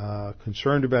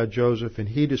concerned about Joseph, and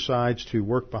he decides to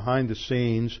work behind the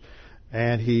scenes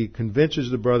and he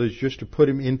convinces the brothers just to put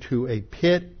him into a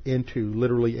pit, into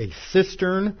literally a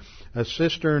cistern. A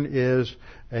cistern is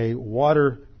a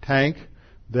water tank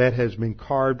that has been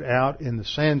carved out in the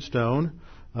sandstone.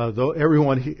 Though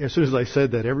everyone, as soon as I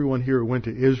said that, everyone here who went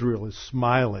to Israel is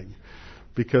smiling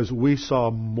because we saw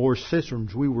more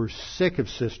cisterns. We were sick of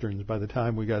cisterns by the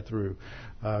time we got through,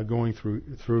 going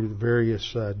through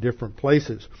various different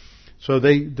places. So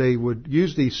they would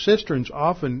use these cisterns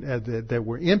often that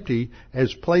were empty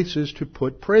as places to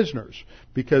put prisoners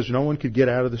because no one could get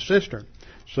out of the cistern.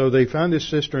 So they found this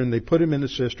cistern, they put him in the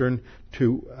cistern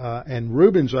and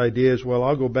Reuben's idea is, well,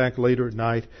 I'll go back later at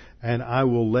night and I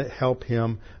will help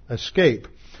him escape.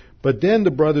 But then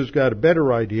the brothers got a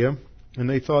better idea, and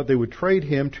they thought they would trade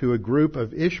him to a group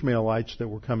of Ishmaelites that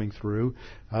were coming through.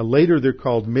 Later they're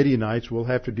called Midianites. We'll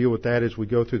have to deal with that as we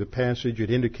go through the passage. It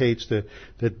indicates that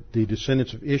the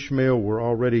descendants of Ishmael were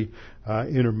already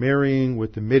intermarrying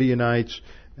with the Midianites,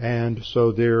 and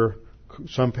so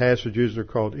some passages are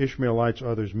called Ishmaelites,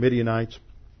 others Midianites.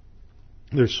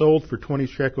 They're sold for 20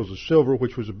 shekels of silver,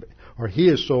 he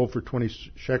is sold for 20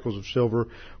 shekels of silver,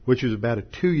 which is about a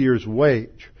 2 years'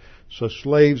 wage. So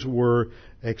slaves were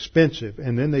expensive.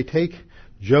 And then they take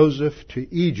Joseph to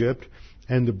Egypt,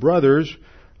 and the brothers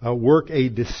work a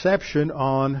deception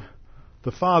on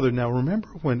the father. Now remember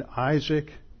when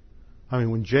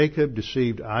Jacob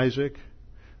deceived Isaac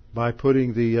by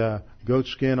putting the goat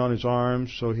skin on his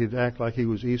arms so he'd act like he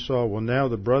was Esau? Well, now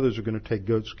the brothers are going to take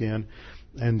goat skin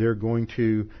and they're going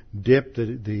to dip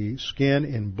the skin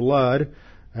in blood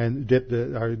and they're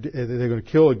going to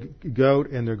kill a goat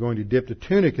and they're going to dip the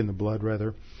tunic in the blood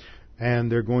rather,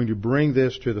 and they're going to bring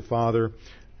this to the father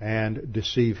and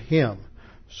deceive him.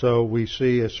 So we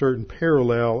see a certain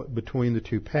parallel between the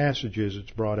two passages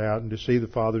that's brought out, and deceive the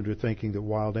father into thinking that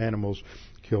wild animals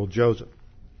killed Joseph.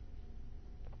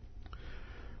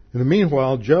 In the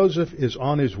meanwhile, Joseph is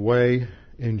on his way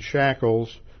in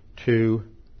shackles to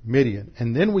Midian.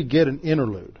 And then we get an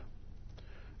interlude,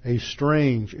 a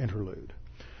strange interlude,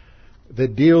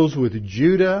 that deals with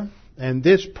Judah. And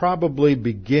this probably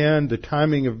began, the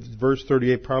timing of verse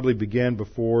 38 probably began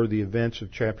before the events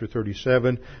of chapter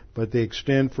 37, but they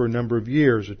extend for a number of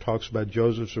years. It talks about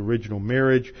Joseph's original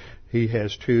marriage. He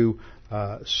has two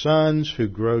sons who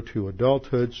grow to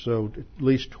adulthood, so at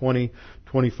least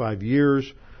 25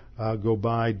 years go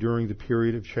by during the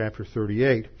period of chapter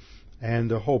 38. And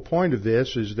the whole point of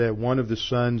this is that one of the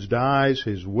sons dies,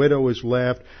 his widow is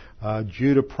left.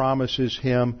 Judah promises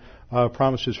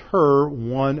her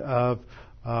one of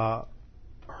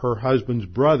her husband's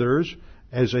brothers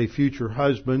as a future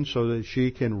husband so that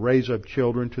she can raise up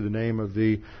children to the name of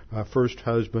the first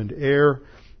husband heir,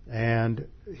 and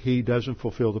he doesn't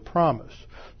fulfill the promise.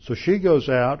 So she goes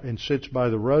out and sits by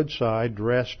the roadside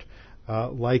dressed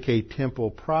like a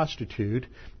temple prostitute,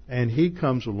 and he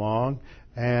comes along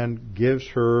and gives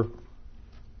her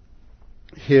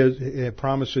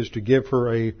promises to give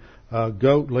her a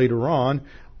goat later on,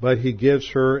 but he gives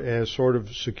her as sort of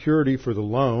security for the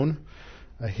loan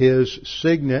his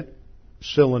signet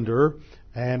cylinder,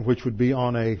 and which would be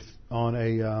on a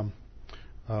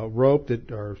rope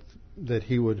that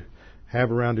he would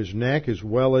have around his neck, as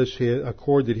well as a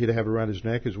cord that he'd have around his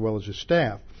neck, as well as his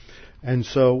staff. And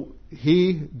so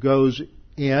he goes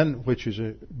in, which is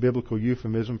a biblical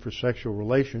euphemism for sexual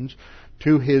relations,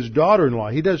 to his daughter-in-law.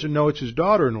 He doesn't know it's his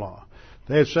daughter-in-law.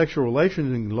 They have sexual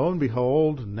relations, and lo and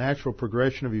behold, natural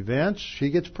progression of events, she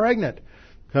gets pregnant,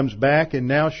 comes back, and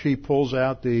now she pulls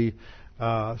out the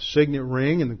signet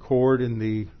ring and the cord and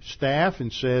the staff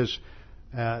and says,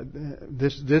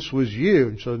 this was you.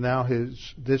 And so now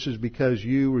this is because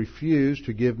you refused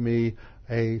to give me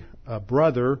a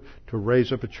brother to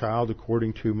raise up a child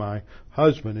according to my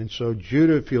husband. And so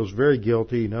Judah feels very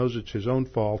guilty. He knows it's his own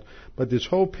fault. But this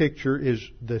whole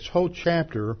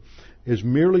chapter is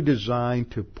merely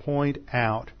designed to point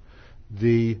out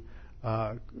the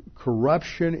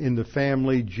corruption in the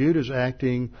family. Judah's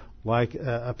acting like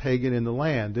a pagan in the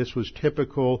land. This was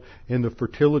typical in the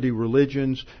fertility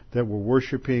religions that were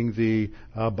worshiping the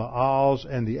Baals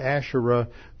and the Asherah,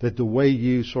 that the way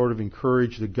you sort of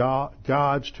encourage the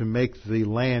gods to make the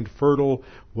land fertile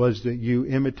was that you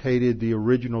imitated the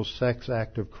original sex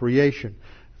act of creation.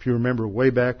 If you remember way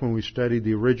back when we studied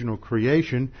the original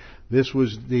creation, this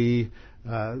was the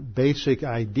basic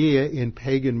idea in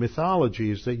pagan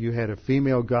mythology, is that you had a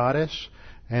female goddess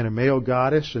and a male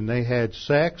goddess, and they had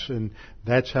sex, and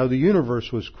that's how the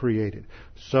universe was created.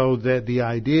 So that the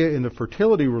idea in the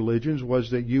fertility religions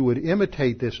was that you would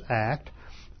imitate this act,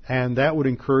 and that would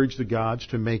encourage the gods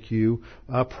to make you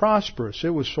prosperous. It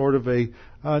was sort of an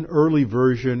early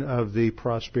version of the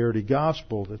prosperity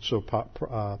gospel that's so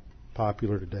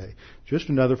popular today. Just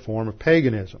another form of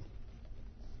paganism.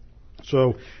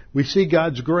 So we see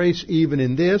God's grace even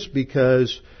in this,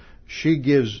 because she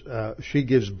gives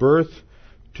birth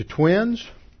to twins,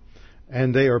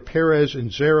 and they are Perez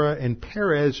and Zerah, and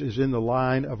Perez is in the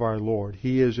line of our Lord.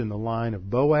 He is in the line of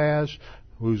Boaz,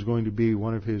 who's going to be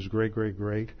one of his great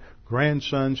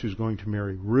grandsons, who's going to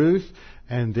marry Ruth,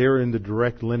 and they're in the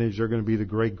direct lineage. They're going to be the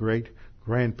great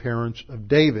grandparents of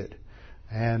David,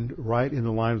 and right in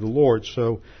the line of the Lord.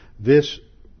 So this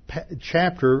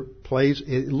chapter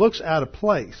it looks out of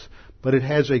place, but it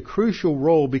has a crucial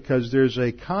role, because there's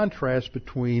a contrast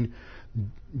between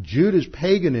Judah's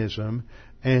paganism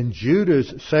and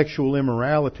Judah's sexual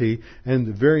immorality. And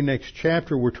the very next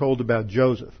chapter we're told about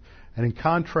Joseph. And in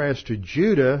contrast to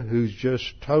Judah, who's just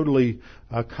totally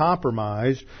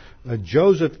compromised,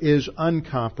 Joseph is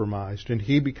uncompromised, and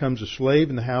he becomes a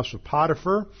slave in the house of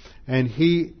Potiphar, and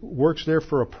he works there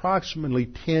for approximately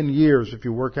 10 years, if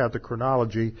you work out the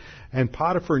chronology. And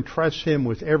Potiphar entrusts him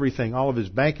with everything, all of his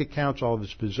bank accounts, all of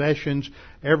his possessions,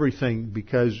 everything,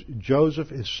 because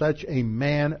Joseph is such a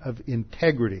man of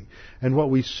integrity. And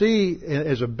what we see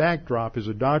as a backdrop, as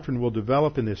a doctrine we'll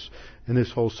develop in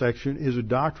this whole section, is a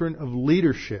doctrine of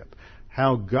leadership.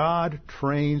 How God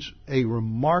trains a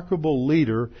remarkable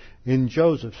leader in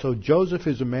Joseph. So Joseph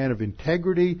is a man of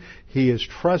integrity, he is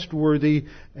trustworthy,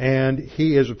 and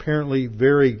he is apparently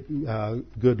very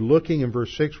good looking. In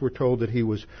verse 6 we're told that he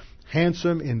was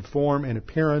handsome in form and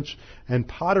appearance, and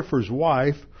Potiphar's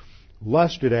wife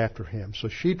lusted after him. So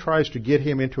she tries to get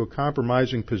him into a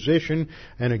compromising position,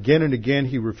 and again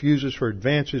he refuses her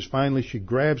advances. Finally she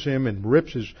grabs him and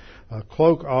rips his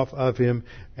cloak off of him,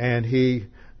 and he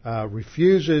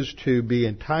refuses to be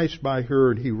enticed by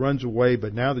her, and he runs away.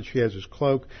 But now that she has his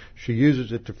cloak, she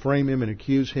uses it to frame him and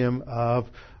accuse him of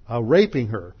raping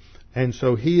her. And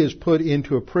so he is put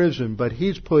into a prison, but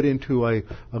he's put into a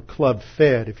club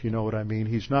fed, if you know what I mean.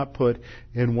 He's not put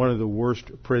in one of the worst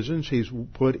prisons. He's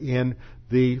put in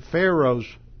the Pharaoh's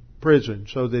prison,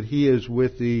 so that he is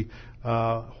with the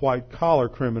white-collar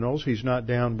criminals. He's not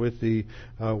down with the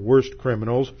worst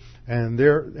criminals. And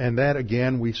that,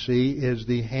 again, we see is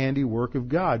the handiwork of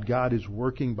God. God is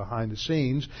working behind the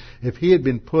scenes. If he had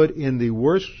been put in the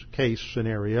worst-case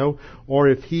scenario, or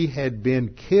if he had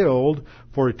been killed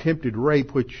for attempted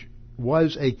rape, which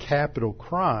was a capital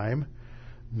crime,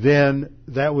 then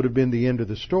that would have been the end of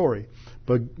the story.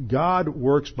 But God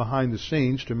works behind the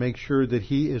scenes to make sure that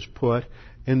he is put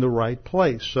in the right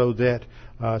place, so that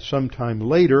sometime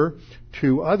later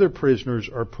 2 other prisoners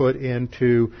are put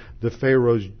into the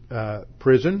Pharaoh's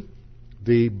prison,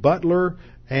 the butler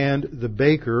and the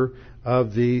baker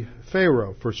of the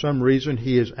Pharaoh. For some reason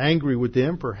he is angry with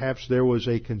them. Perhaps there was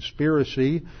a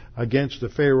conspiracy against the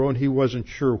Pharaoh and he wasn't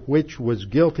sure which was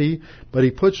guilty, but he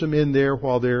puts them in there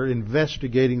while they're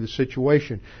investigating the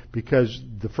situation, because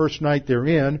the first night they're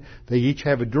in, they each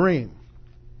have a dream.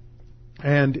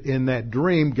 And in that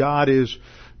dream, God is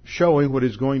showing what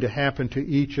is going to happen to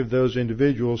each of those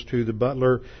individuals, to the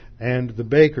butler and the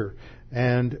baker.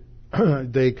 And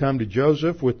they come to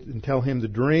Joseph and tell him the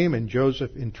dream, and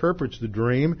Joseph interprets the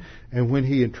dream. And when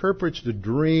he interprets the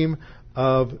dream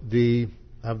of the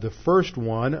first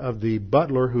one, of the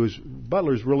butler,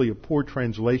 butler is really a poor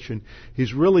translation.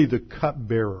 He's really the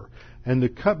cupbearer. And the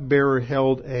cupbearer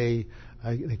held an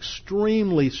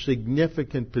extremely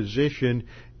significant position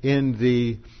in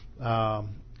the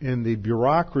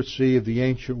bureaucracy of the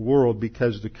ancient world,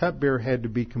 because the cupbearer had to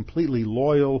be completely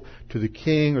loyal to the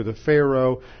king or the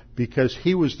pharaoh, because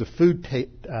he was the food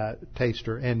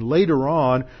taster. And later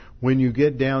on, when you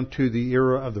get down to the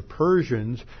era of the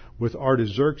Persians with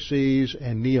Artaxerxes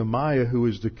and Nehemiah, who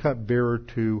is the cupbearer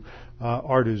to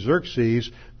Artaxerxes,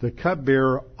 the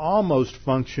cupbearer almost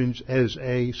functions as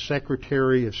a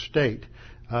secretary of state.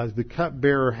 The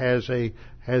cupbearer has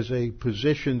a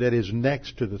position that is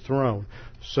next to the throne.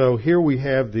 So here we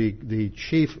have the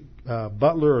chief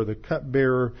butler, or the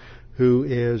cupbearer, who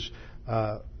is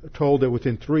told that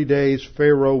within 3 days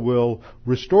Pharaoh will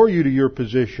restore you to your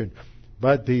position.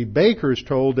 But the baker is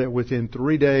told that within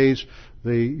 3 days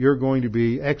you're going to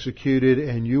be executed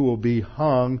and you will be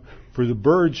hung for the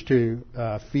birds to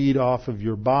feed off of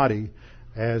your body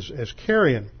as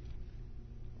carrion.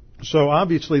 So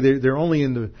obviously they're only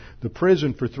in the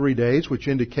prison for 3 days, which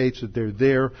indicates that they're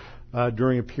there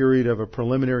during a period of a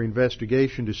preliminary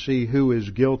investigation to see who is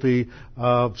guilty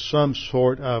of some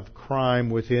sort of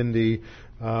crime within the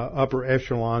upper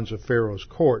echelons of Pharaoh's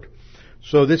court.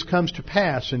 So this comes to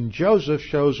pass, and Joseph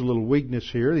shows a little weakness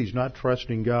here. He's not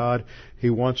trusting God.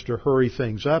 He wants to hurry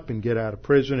things up and get out of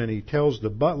prison, and he tells the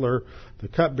butler, the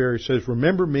cupbearer, he says,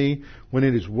 "Remember me when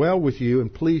it is well with you,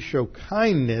 and please show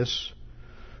kindness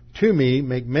to me,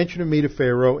 make mention of me to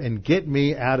Pharaoh, and get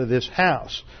me out of this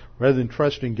house." Rather than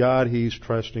trusting God, he's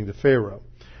trusting the Pharaoh.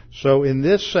 So in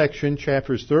this section,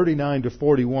 chapters 39 to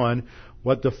 41,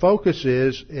 what the focus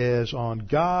is on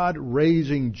God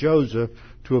raising Joseph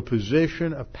to a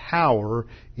position of power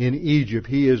in Egypt.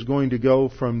 He is going to go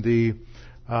from the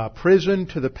prison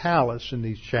to the palace in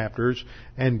these chapters,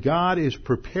 and God is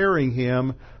preparing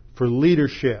him for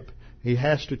leadership. He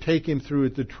has to take him through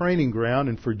the training ground,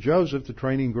 and for Joseph, the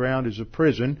training ground is a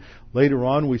prison. Later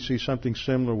on, we see something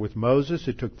similar with Moses.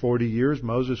 It took 40 years.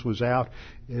 Moses was out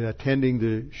tending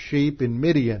the sheep in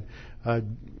Midian.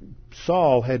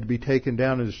 Saul had to be taken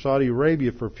down into Saudi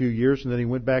Arabia for a few years, and then he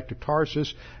went back to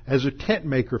Tarsus as a tent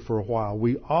maker for a while.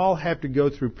 We all have to go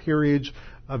through periods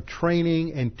of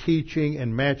training and teaching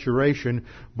and maturation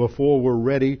before we're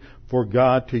ready for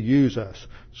God to use us.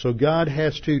 So God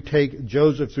has to take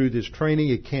Joseph through this training.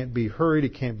 It can't be hurried.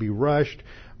 It can't be rushed.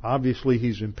 Obviously,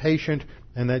 he's impatient,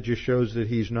 and that just shows that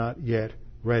he's not yet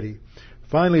ready.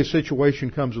 Finally, a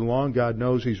situation comes along. God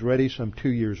knows he's ready some 2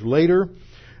 years later,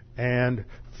 and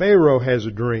Pharaoh has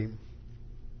a dream.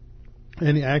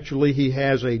 And actually, he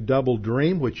has a double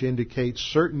dream, which indicates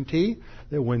certainty,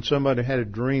 that when somebody had a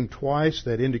dream twice,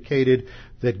 that indicated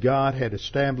that God had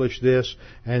established this,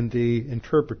 and the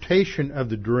interpretation of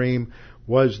the dream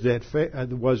was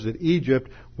that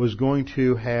Egypt was going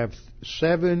to have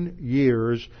 7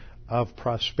 years of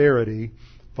prosperity,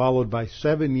 followed by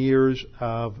 7 years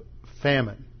of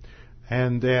famine.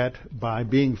 And that by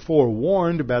being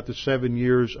forewarned about the 7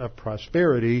 years of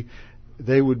prosperity,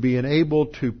 they would be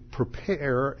enabled to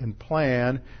prepare and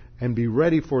plan and be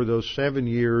ready for those 7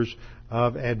 years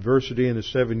of adversity and the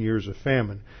 7 years of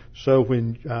famine. So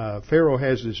when Pharaoh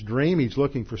has this dream, he's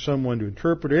looking for someone to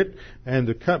interpret it, and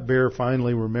the cupbearer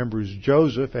finally remembers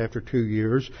Joseph after 2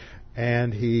 years,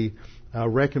 and he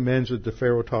recommends that the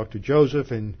Pharaoh talk to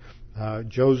Joseph, and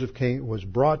Joseph was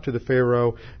brought to the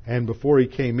Pharaoh, and before he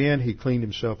came in, he cleaned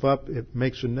himself up. It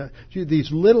makes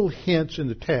these little hints in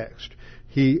the text.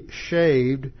 He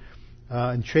shaved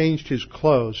and changed his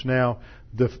clothes. Now,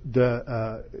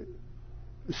 the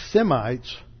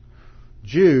Semites,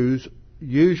 Jews,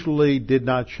 usually did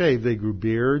not shave. They grew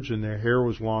beards and their hair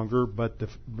was longer. But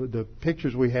the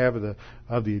pictures we have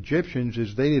of the Egyptians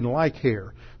is they didn't like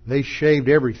hair. They shaved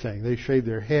everything. They shaved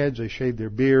their heads. They shaved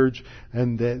their beards.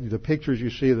 And the pictures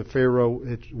you see of the Pharaoh,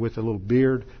 it's with a little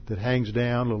beard that hangs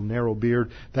down, a little narrow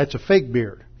beard. That's a fake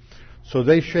beard. So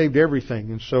they shaved everything.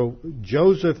 And so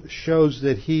Joseph shows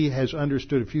that he has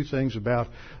understood a few things about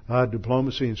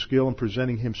diplomacy and skill in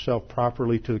presenting himself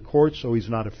properly to the court, so he's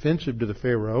not offensive to the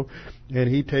Pharaoh. And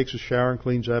he takes a shower and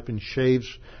cleans up and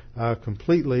shaves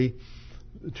completely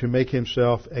to make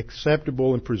himself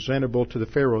acceptable and presentable to the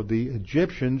Pharaoh. The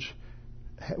Egyptians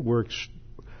were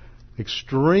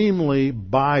extremely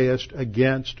biased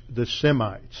against the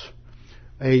Semites.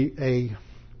 A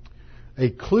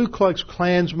Ku Klux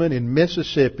Klansman in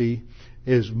Mississippi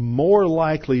is more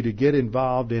likely to get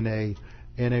involved in a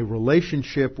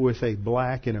relationship with a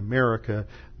black in America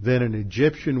than an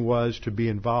Egyptian was to be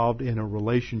involved in a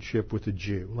relationship with a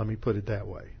Jew. Let me put it that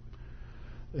way.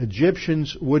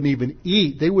 Egyptians wouldn't even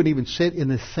eat. They wouldn't even sit in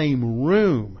the same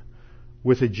room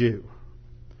with a Jew.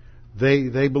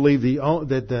 They believed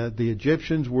that the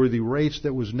Egyptians were the race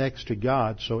that was next to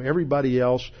God, so everybody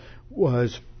else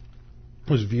was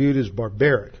viewed as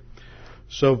barbaric.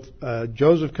 So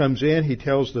Joseph comes in, he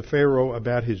tells the Pharaoh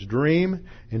about his dream,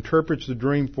 interprets the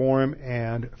dream for him,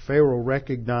 and Pharaoh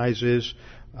recognizes,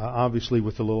 obviously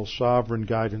with a little sovereign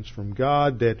guidance from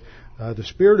God, that the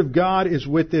Spirit of God is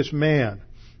with this man.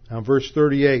 Now, verse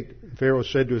 38, Pharaoh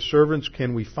said to his servants,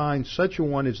 "Can we find such a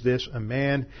one as this, a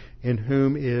man in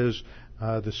whom is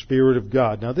the Spirit of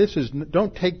God?" Now,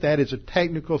 don't take that as a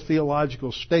technical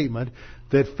theological statement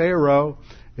that Pharaoh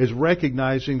is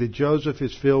recognizing that Joseph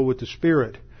is filled with the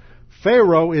Spirit.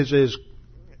 Pharaoh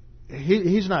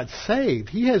he's not saved.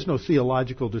 He has no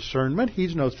theological discernment.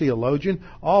 He's no theologian.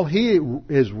 All he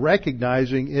is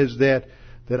recognizing is that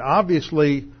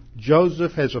obviously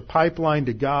Joseph has a pipeline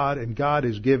to God, and God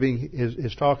is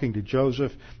talking to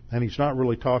Joseph, and he's not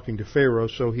really talking to Pharaoh.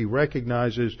 So he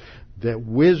recognizes that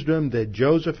wisdom that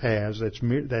Joseph has,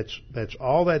 that's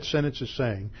all that sentence is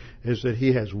saying, is that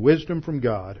he has wisdom from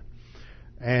God.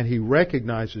 And he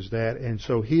recognizes that, and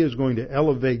so he is going to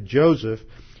elevate Joseph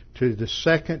to the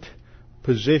second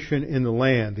position in the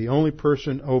land. The only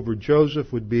person over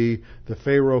Joseph would be the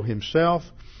Pharaoh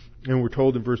himself, And we're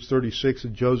told in verse 36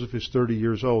 that Joseph is 30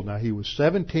 years old. Now, he was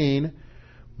 17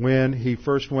 when he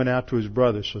first went out to his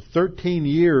brothers. So 13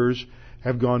 years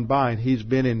have gone by, and he's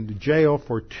been in jail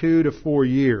for 2 to 4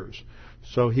 years.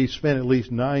 So he spent at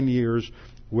least 9 years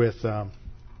with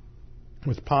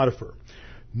Potiphar.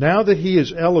 Now that he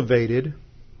is elevated,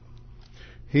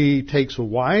 he takes a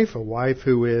wife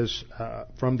who is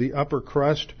from the upper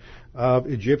crust of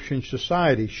Egyptian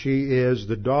society. She is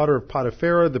the daughter of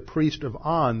Potiphar, the priest of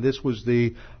On. This was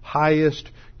the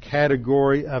highest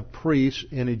category of priests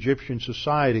in Egyptian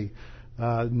society.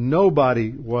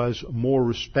 Nobody was more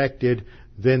respected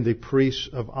than the priests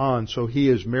of On. So he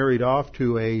is married off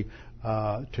to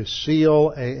seal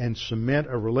and cement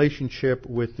a relationship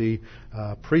with the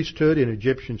priesthood in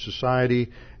Egyptian society,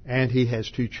 and he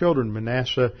has 2 children,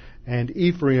 Manasseh and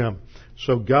Ephraim.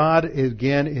 So God,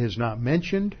 again, is not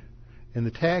mentioned in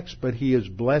the text, but he is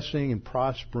blessing and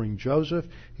prospering Joseph.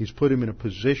 He's put him in a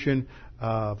position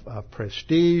of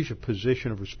prestige, a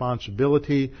position of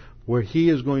responsibility, where he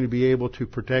is going to be able to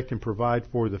protect and provide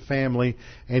for the family,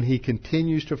 and he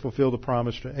continues to fulfill the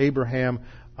promise to Abraham,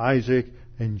 Isaac,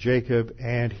 and Jacob,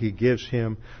 and he gives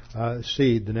him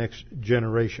seed, the next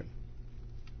generation.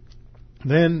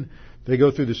 Then they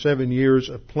go through the 7 years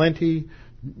of plenty,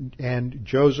 and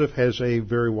Joseph has a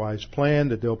very wise plan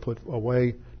that they'll put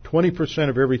away 20%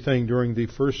 of everything during the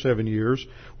first 7 years,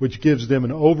 which gives them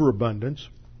an overabundance,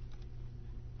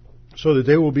 so that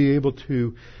they will be able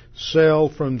to sell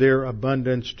from their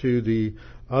abundance to the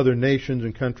other nations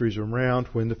and countries around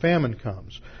when the famine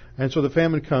comes. And so the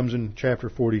famine comes in chapter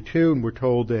 42, and we're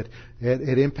told that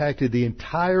it impacted the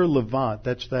entire Levant.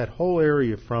 That's that whole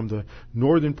area from the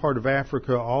northern part of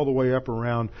Africa all the way up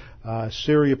around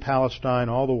Syria, Palestine,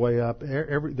 all the way up.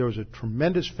 There was a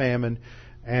tremendous famine,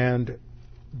 and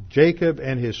Jacob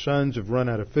and his sons have run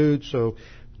out of food. So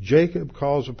Jacob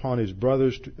calls upon his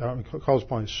calls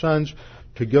upon his sons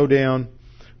to go down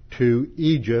to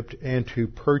Egypt and to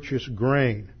purchase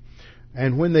grain.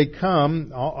 And when they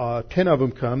come, 10 of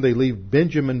them come, they leave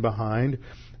Benjamin behind,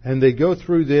 and they go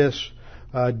through this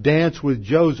dance with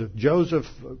Joseph. Joseph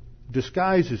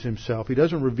disguises himself. He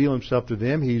doesn't reveal himself to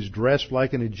them. He's dressed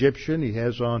like an Egyptian.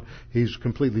 He's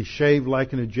completely shaved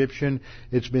like an Egyptian.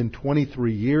 It's been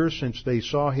 23 years since they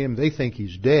saw him. They think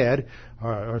he's dead,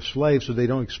 or a slave, so they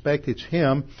don't expect it's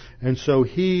him. And so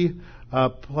he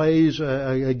plays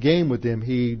a game with them.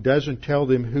 He doesn't tell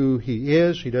them who he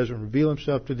is. He doesn't reveal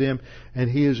himself to them. And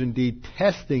he is indeed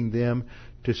testing them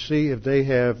to see if they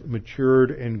have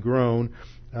matured and grown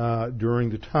during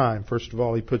the time. First of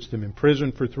all, he puts them in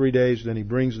prison for 3 days. Then he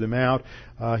brings them out.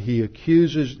 He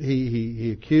accuses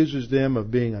them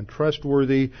of being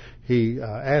untrustworthy. He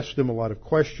asks them a lot of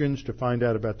questions to find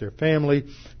out about their family,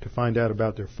 to find out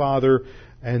about their father,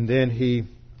 and then he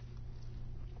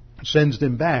sends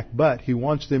them back, but he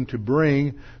wants them to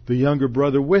bring the younger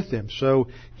brother with him. So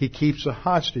he keeps a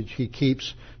hostage. He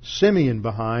keeps Simeon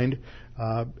behind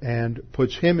and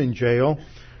puts him in jail,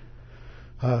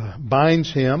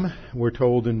 binds him, we're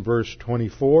told in verse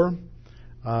 24,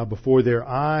 before their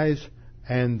eyes,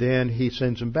 and then he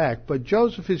sends them back. But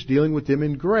Joseph is dealing with them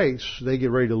in grace. They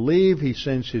get ready to leave. He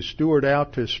sends his steward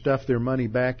out to stuff their money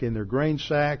back in their grain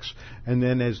sacks, and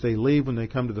then as they leave, when they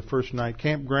come to the first night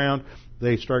campground,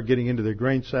 they start getting into their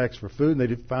grain sacks for food, and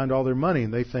they find all their money,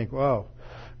 and they think, "Oh,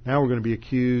 now we're going to be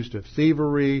accused of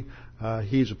thievery.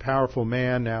 He's a powerful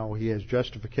man. Now he has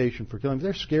justification for killing."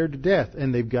 They're scared to death,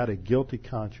 and they've got a guilty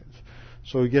conscience.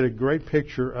 So we get a great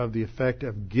picture of the effect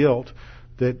of guilt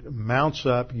that mounts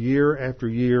up year after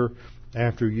year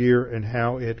after year, and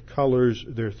how it colors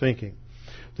their thinking.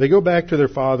 They go back to their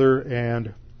father,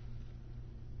 and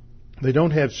they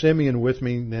don't have Simeon with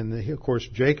me. And of course,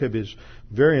 Jacob is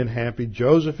very unhappy.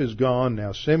 Joseph is gone.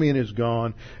 Now Simeon is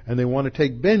gone, and they want to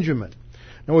take Benjamin.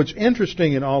 Now, what's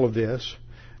interesting in all of this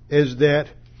is that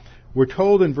we're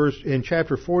told in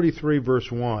chapter 43,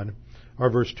 verse 1 or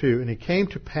verse 2, and it came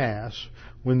to pass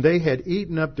when they had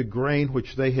eaten up the grain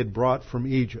which they had brought from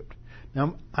Egypt.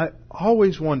 Now, I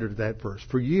always wondered that verse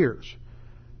for years.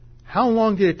 How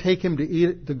long did it take him to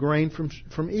eat the grain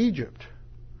from Egypt?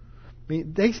 I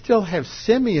mean, they still have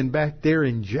Simeon back there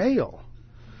in jail.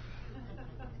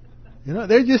 You know,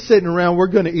 they're just sitting around, we're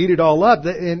going to eat it all up.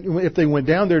 And if they went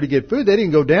down there to get food, they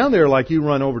didn't go down there like you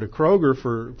run over to Kroger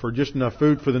for just enough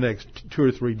food for the next 2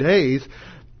 or 3 days.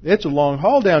 It's a long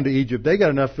haul down to Egypt. They got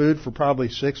enough food for probably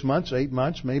 6 months, 8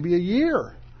 months, maybe a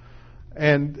year.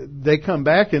 And they come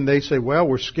back and they say, well,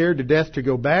 we're scared to death to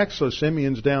go back, so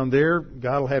Simeon's down there.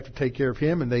 God will have to take care of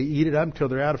him. And they eat it up until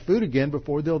they're out of food again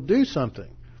before they'll do something.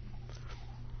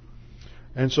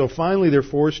 And so finally they're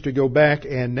forced to go back,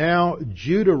 and now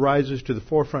Judah rises to the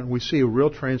forefront. We see a real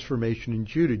transformation in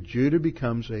Judah. Judah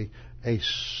becomes a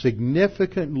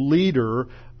significant leader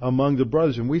among the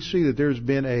brothers, and we see that there's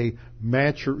been a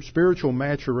spiritual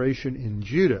maturation in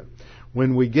Judah.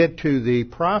 When we get to the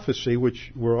prophecy,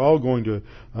 which we're all going to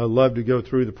love to go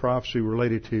through, the prophecy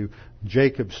related to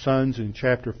Jacob's sons in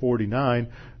chapter 49,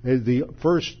 the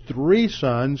first three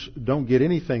sons don't get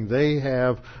anything. They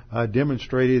have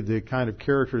demonstrated the kind of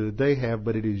character that they have,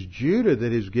 but it is Judah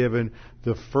that is given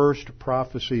the first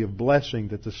prophecy of blessing,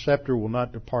 that the scepter will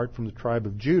not depart from the tribe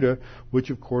of Judah,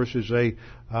 which of course is a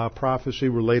prophecy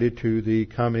related to the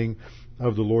coming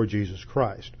of the Lord Jesus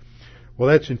Christ. Well,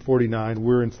 that's in 49.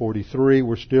 We're in 43.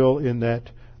 We're still in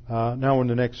that. Now we're in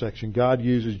the next section. God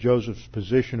uses Joseph's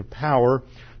position of power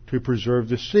to preserve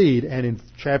the seed. And in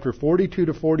chapter 42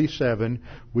 to 47,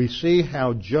 we see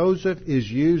how Joseph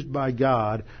is used by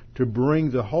God to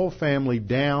bring the whole family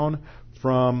down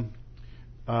from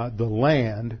the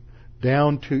land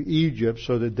down to Egypt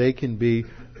so that they can be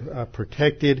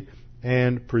protected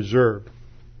and preserved.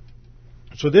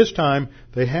 So this time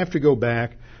they have to go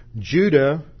back.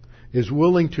 Judah is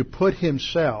willing to put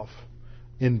himself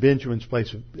in Benjamin's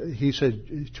place. He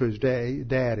said to his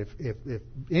dad, if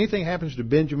anything happens to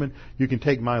Benjamin, you can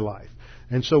take my life.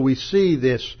 And so we see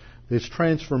this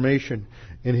transformation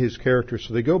in his character.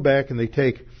 So they go back and they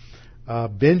take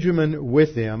Benjamin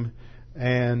with them,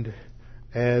 and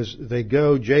as they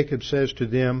go, Jacob says to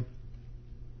them,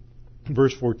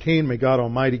 verse 14, may God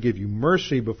Almighty give you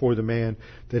mercy before the man,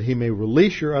 that he may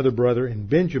release your other brother in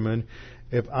Benjamin.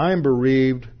 If I am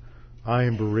bereaved, I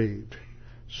am bereaved.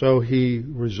 So he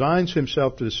resigns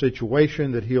himself to the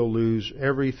situation that he'll lose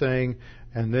everything,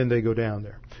 and then they go down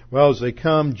there. Well, as they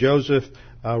come, Joseph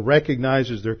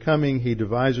recognizes they're coming. He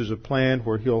devises a plan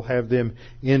where he'll have them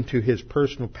into his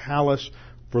personal palace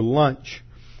for lunch.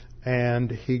 And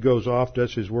he goes off,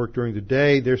 does his work during the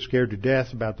day. They're scared to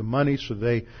death about the money, so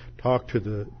they talk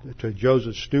to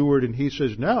Joseph's steward, and he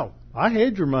says, no, I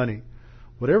hid your money.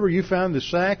 Whatever you found in the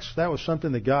sacks, that was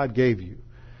something that God gave you.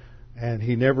 And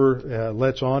he never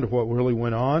lets on to what really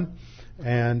went on.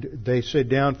 And they sit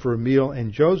down for a meal,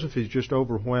 and Joseph is just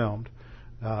overwhelmed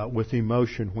with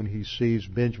emotion when he sees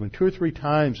Benjamin. 2 or 3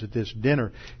 times at this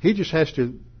dinner, he just has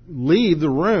to leave the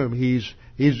room.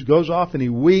 He goes off and he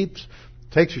weeps,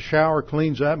 takes a shower,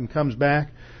 cleans up, and comes back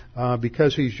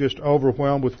because he's just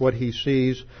overwhelmed with what he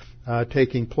sees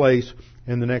taking place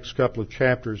in the next couple of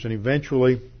chapters. And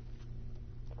eventually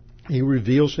he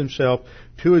reveals himself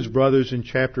to his brothers in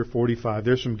chapter 45.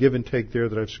 There's some give and take there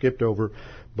that I've skipped over.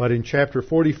 But in chapter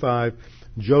 45,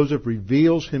 Joseph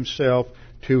reveals himself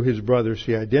to his brothers.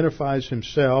 He identifies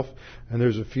himself, and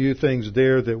there's a few things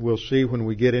there that we'll see when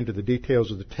we get into the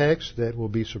details of the text that will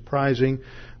be surprising.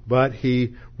 But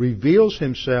he reveals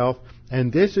himself,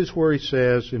 and this is where he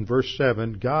says in verse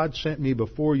 7, God sent me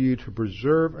before you to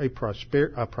preserve a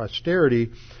posterity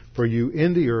for you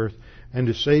in the earth and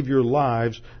to save your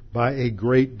lives by a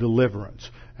great deliverance.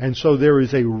 And so there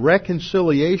is a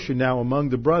reconciliation now among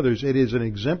the brothers. It is an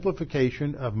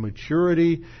exemplification of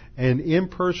maturity and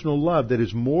impersonal love that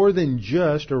is more than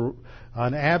just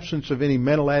an absence of any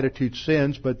mental attitude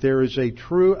sins, but there is a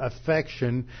true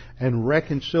affection and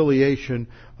reconciliation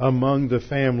among the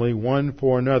family, one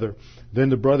for another. Then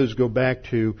the brothers go back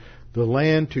to the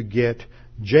land to get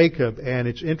Jacob, and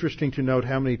it's interesting to note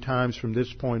how many times from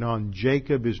this point on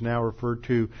Jacob is now referred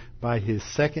to by his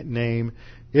second name,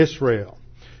 Israel.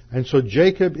 And so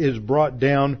Jacob is brought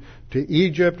down to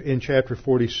Egypt in chapter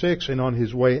 46, and on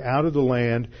his way out of the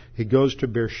land, he goes to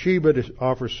Beersheba to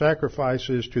offer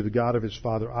sacrifices to the God of his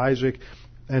father Isaac.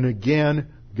 And again,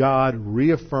 God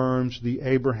reaffirms the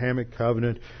Abrahamic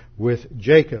covenant with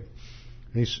Jacob.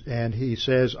 And he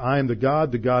says, I am the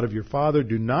God of your father.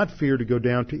 Do not fear to go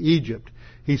down to Egypt.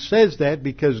 He says that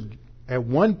because at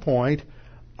one point,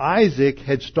 Isaac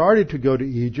had started to go to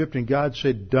Egypt, and God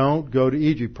said, don't go to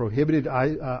Egypt, prohibited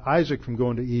Isaac from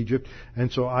going to Egypt,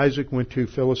 and so Isaac went to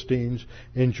Philistines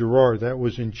in Gerar. That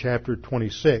was in chapter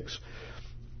 26.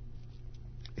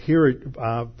 Here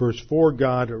at verse 4,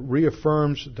 God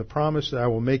reaffirms the promise that I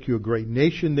will make you a great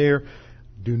nation there.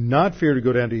 Do not fear to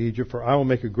go down to Egypt, for I will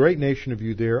make a great nation of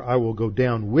you there. I will go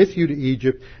down with you to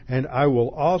Egypt, and I will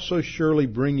also surely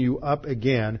bring you up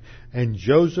again, and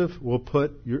Joseph will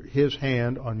put his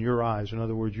hand on your eyes. In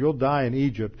other words, you'll die in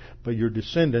Egypt, but your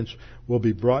descendants will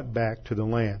be brought back to the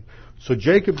land. So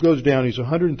Jacob goes down. He's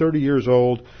 130 years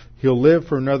old. He'll live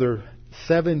for another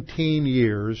 17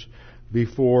 years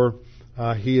before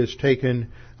he is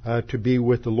taken to be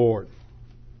with the Lord.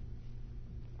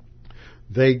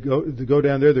 They go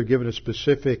down there. They're given a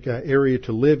specific area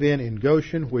to live in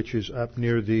Goshen, which is up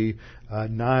near the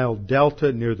Nile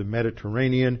Delta, near the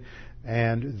Mediterranean,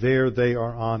 and there they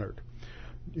are honored.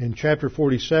 In chapter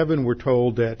 47, we're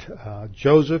told that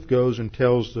Joseph goes and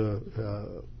tells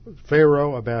the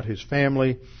Pharaoh about his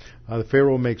family. The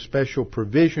Pharaoh makes special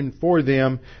provision for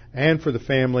them and for the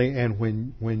family, and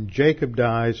when Jacob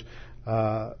dies,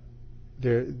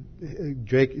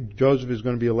 Joseph is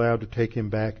going to be allowed to take him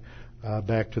back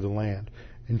to the land.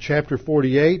 In chapter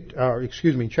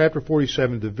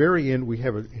 47, the very end, we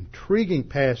have an intriguing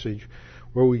passage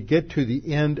where we get to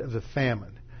the end of the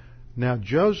famine. Now,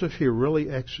 Joseph here really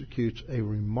executes a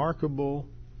remarkable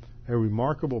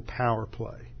power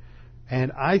play.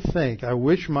 And I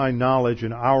wish my knowledge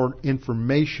and our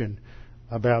information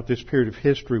about this period of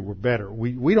history were better.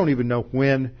 We don't even know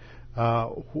when,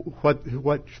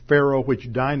 what pharaoh,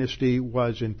 which dynasty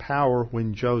was in power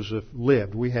when Joseph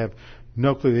lived. We have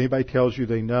no clue. Anybody tells you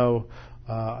they know,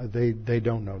 they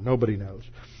don't know. Nobody knows.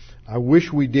 I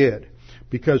wish we did.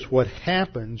 Because what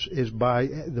happens is by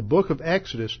the book of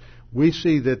Exodus, we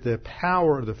see that the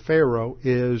power of the Pharaoh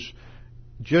is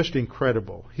just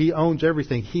incredible. He owns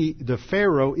everything. The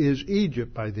Pharaoh is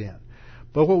Egypt by then.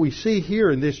 But what we see here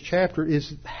in this chapter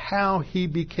is how he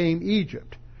became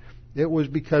Egypt. It was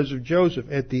because of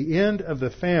Joseph. At the end of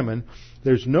the famine,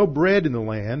 there's no bread in the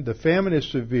land. The famine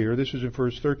is severe. This is in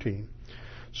verse 13.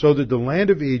 So that the land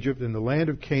of Egypt and the land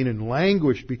of Canaan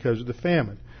languished because of the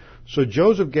famine. So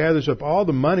Joseph gathers up all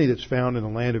the money that's found in the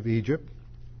land of Egypt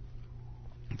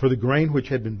for the grain which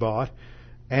had been bought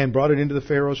and brought it into the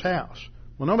Pharaoh's house.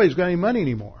 Well, nobody's got any money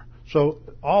anymore. So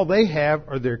all they have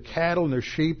are their cattle and their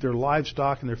sheep, their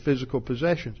livestock, and their physical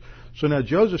possessions. So now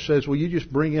Joseph says, well, you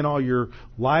just bring in all your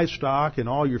livestock and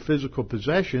all your physical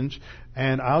possessions,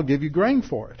 and I'll give you grain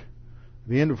for it. At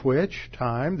the end of which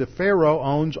time, the Pharaoh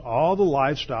owns all the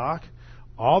livestock,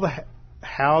 all the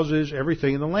houses,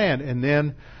 everything in the land. And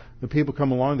then the people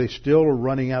come along, they still are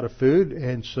running out of food,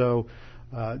 and so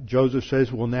Joseph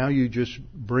says, well, now you just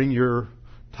bring your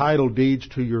title deeds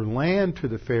to your land to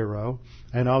the Pharaoh,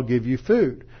 and I'll give you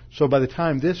food. So by the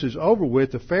time this is over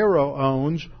with, the Pharaoh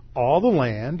owns all the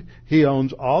land, he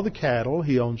owns all the cattle,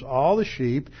 he owns all the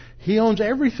sheep, he owns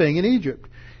everything in Egypt.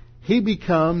 He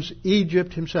becomes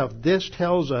Egypt himself. This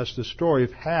tells us the story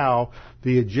of how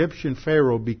the Egyptian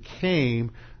Pharaoh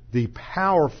became the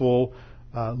powerful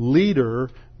leader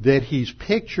that he's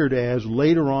pictured as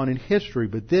later on in history.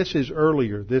 But this is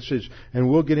earlier. And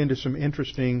we'll get into some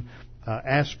interesting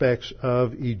aspects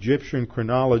of Egyptian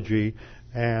chronology.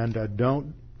 And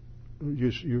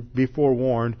be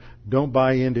forewarned. Don't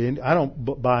buy into. I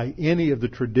don't buy any of the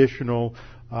traditional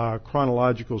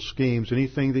chronological schemes.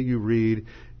 Anything that you read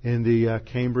in the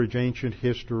Cambridge Ancient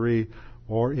History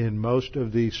or in most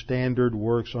of the standard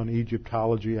works on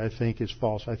Egyptology, I think is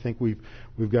false. I think we've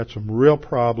got some real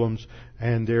problems,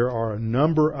 and there are a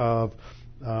number of,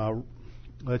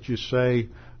 let's just say,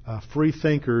 free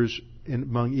thinkers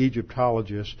among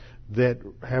Egyptologists that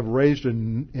have raised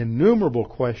innumerable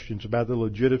questions about the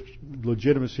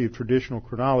legitimacy of traditional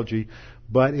chronology,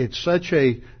 but it's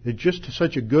just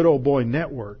such a good old boy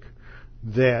network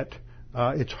that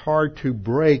it's hard to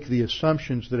break the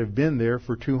assumptions that have been there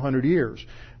for 200 years.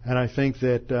 And I think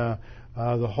that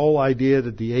the whole idea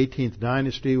that the 18th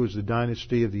dynasty was the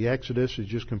dynasty of the Exodus is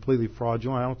just completely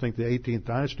fraudulent. I don't think the 18th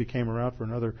dynasty came around for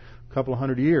another couple of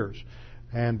hundred years.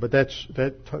 But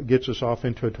that gets us off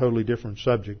into a totally different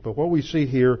subject. But what we see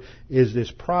here is this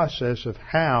process of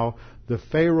how the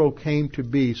Pharaoh came to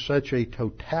be such a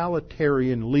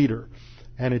totalitarian leader.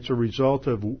 And it's a result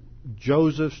of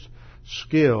Joseph's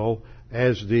skill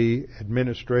as the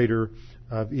administrator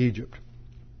of Egypt.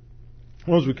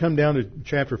 Well, as we come down to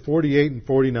chapter 48 and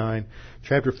 49,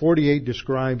 chapter 48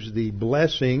 describes the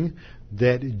blessing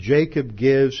that Jacob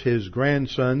gives his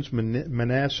grandsons,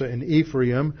 Manasseh and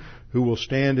Ephraim, who will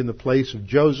stand in the place of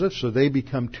Joseph, so they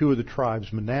become two of the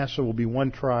tribes. Manasseh will be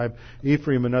one tribe,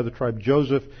 Ephraim another tribe.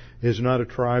 Joseph is not a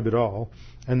tribe at all.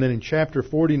 And then in chapter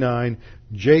 49,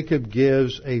 Jacob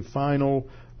gives a final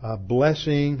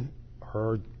blessing,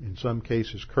 or in some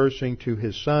cases cursing, to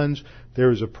his sons.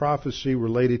 There is a prophecy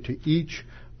related to each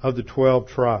of the 12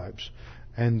 tribes.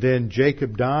 And then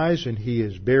Jacob dies and he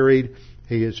is buried.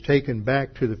 He is taken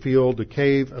back to the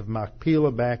cave of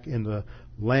Machpelah, back in the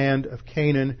land of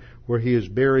Canaan, where he is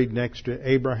buried next to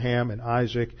Abraham and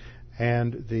Isaac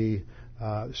and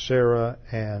Sarah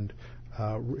and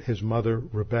his mother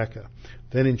Rebekah.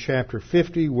 Then in chapter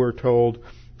 50 we're told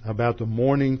about the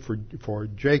mourning for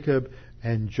Jacob,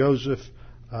 and Joseph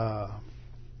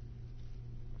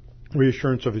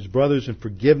reassurance of his brothers and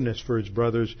forgiveness for his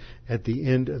brothers at the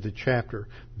end of the chapter.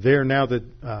 There, now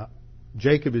that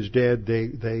Jacob is dead,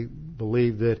 they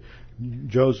believe that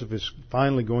Joseph is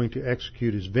finally going to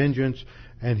execute his vengeance,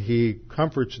 and he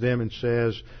comforts them and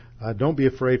says, don't be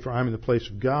afraid, for I'm in the place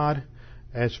of God.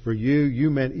 As for you, you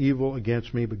meant evil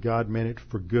against me, but God meant it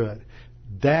for good.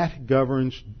 That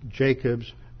governs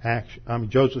Joseph's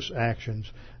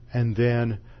actions. And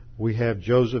then we have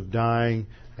Joseph dying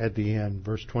at the end.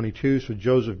 Verse 22, so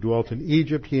Joseph dwelt in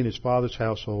Egypt, he and his father's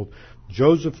household.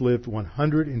 Joseph lived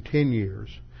 110 years.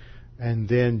 And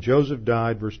then Joseph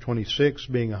died, verse 26,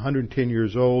 being 110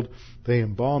 years old. They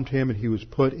embalmed him, and he was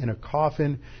put in a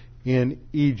coffin in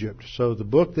Egypt. So the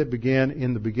book that began,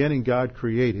 in the beginning God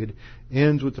created,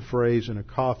 ends with the phrase, in a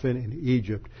coffin in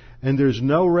Egypt. And there's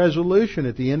no resolution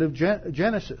at the end of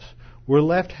Genesis. We're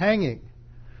left hanging.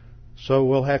 So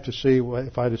we'll have to see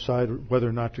if I decide whether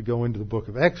or not to go into the book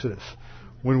of Exodus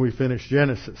when we finish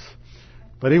Genesis.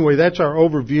 But anyway, that's our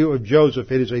overview of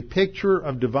Joseph. It is a picture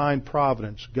of divine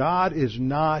providence. God is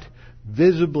not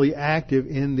visibly active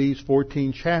in these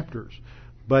 14 chapters,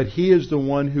 but He is the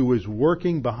one who is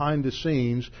working behind the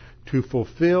scenes to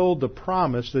fulfill the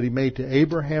promise that He made to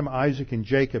Abraham, Isaac, and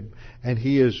Jacob, and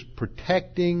He is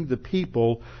protecting the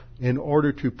people in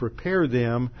order to prepare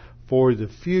them for the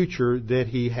future that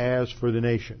He has for the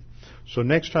nation. So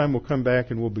next time we'll come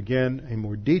back and we'll begin a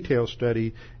more detailed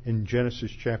study in Genesis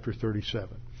chapter 37.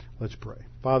 Let's pray.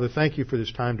 Father, thank You for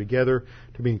this time together,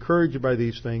 to be encouraged by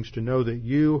these things, to know that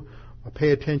You pay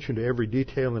attention to every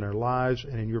detail in our lives,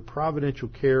 and in Your providential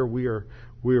care we are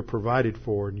provided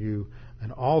for,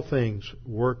 and all things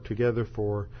work together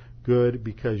for good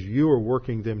because You are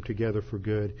working them together for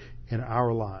good in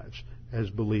our lives as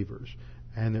believers.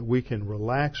 And that we can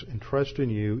relax and trust in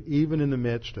You, even in the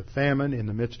midst of famine, in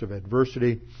the midst of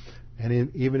adversity,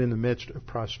 and even in the midst of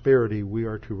prosperity, we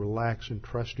are to relax and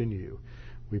trust in You.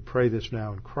 We pray this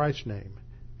now in Christ's name.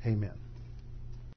 Amen.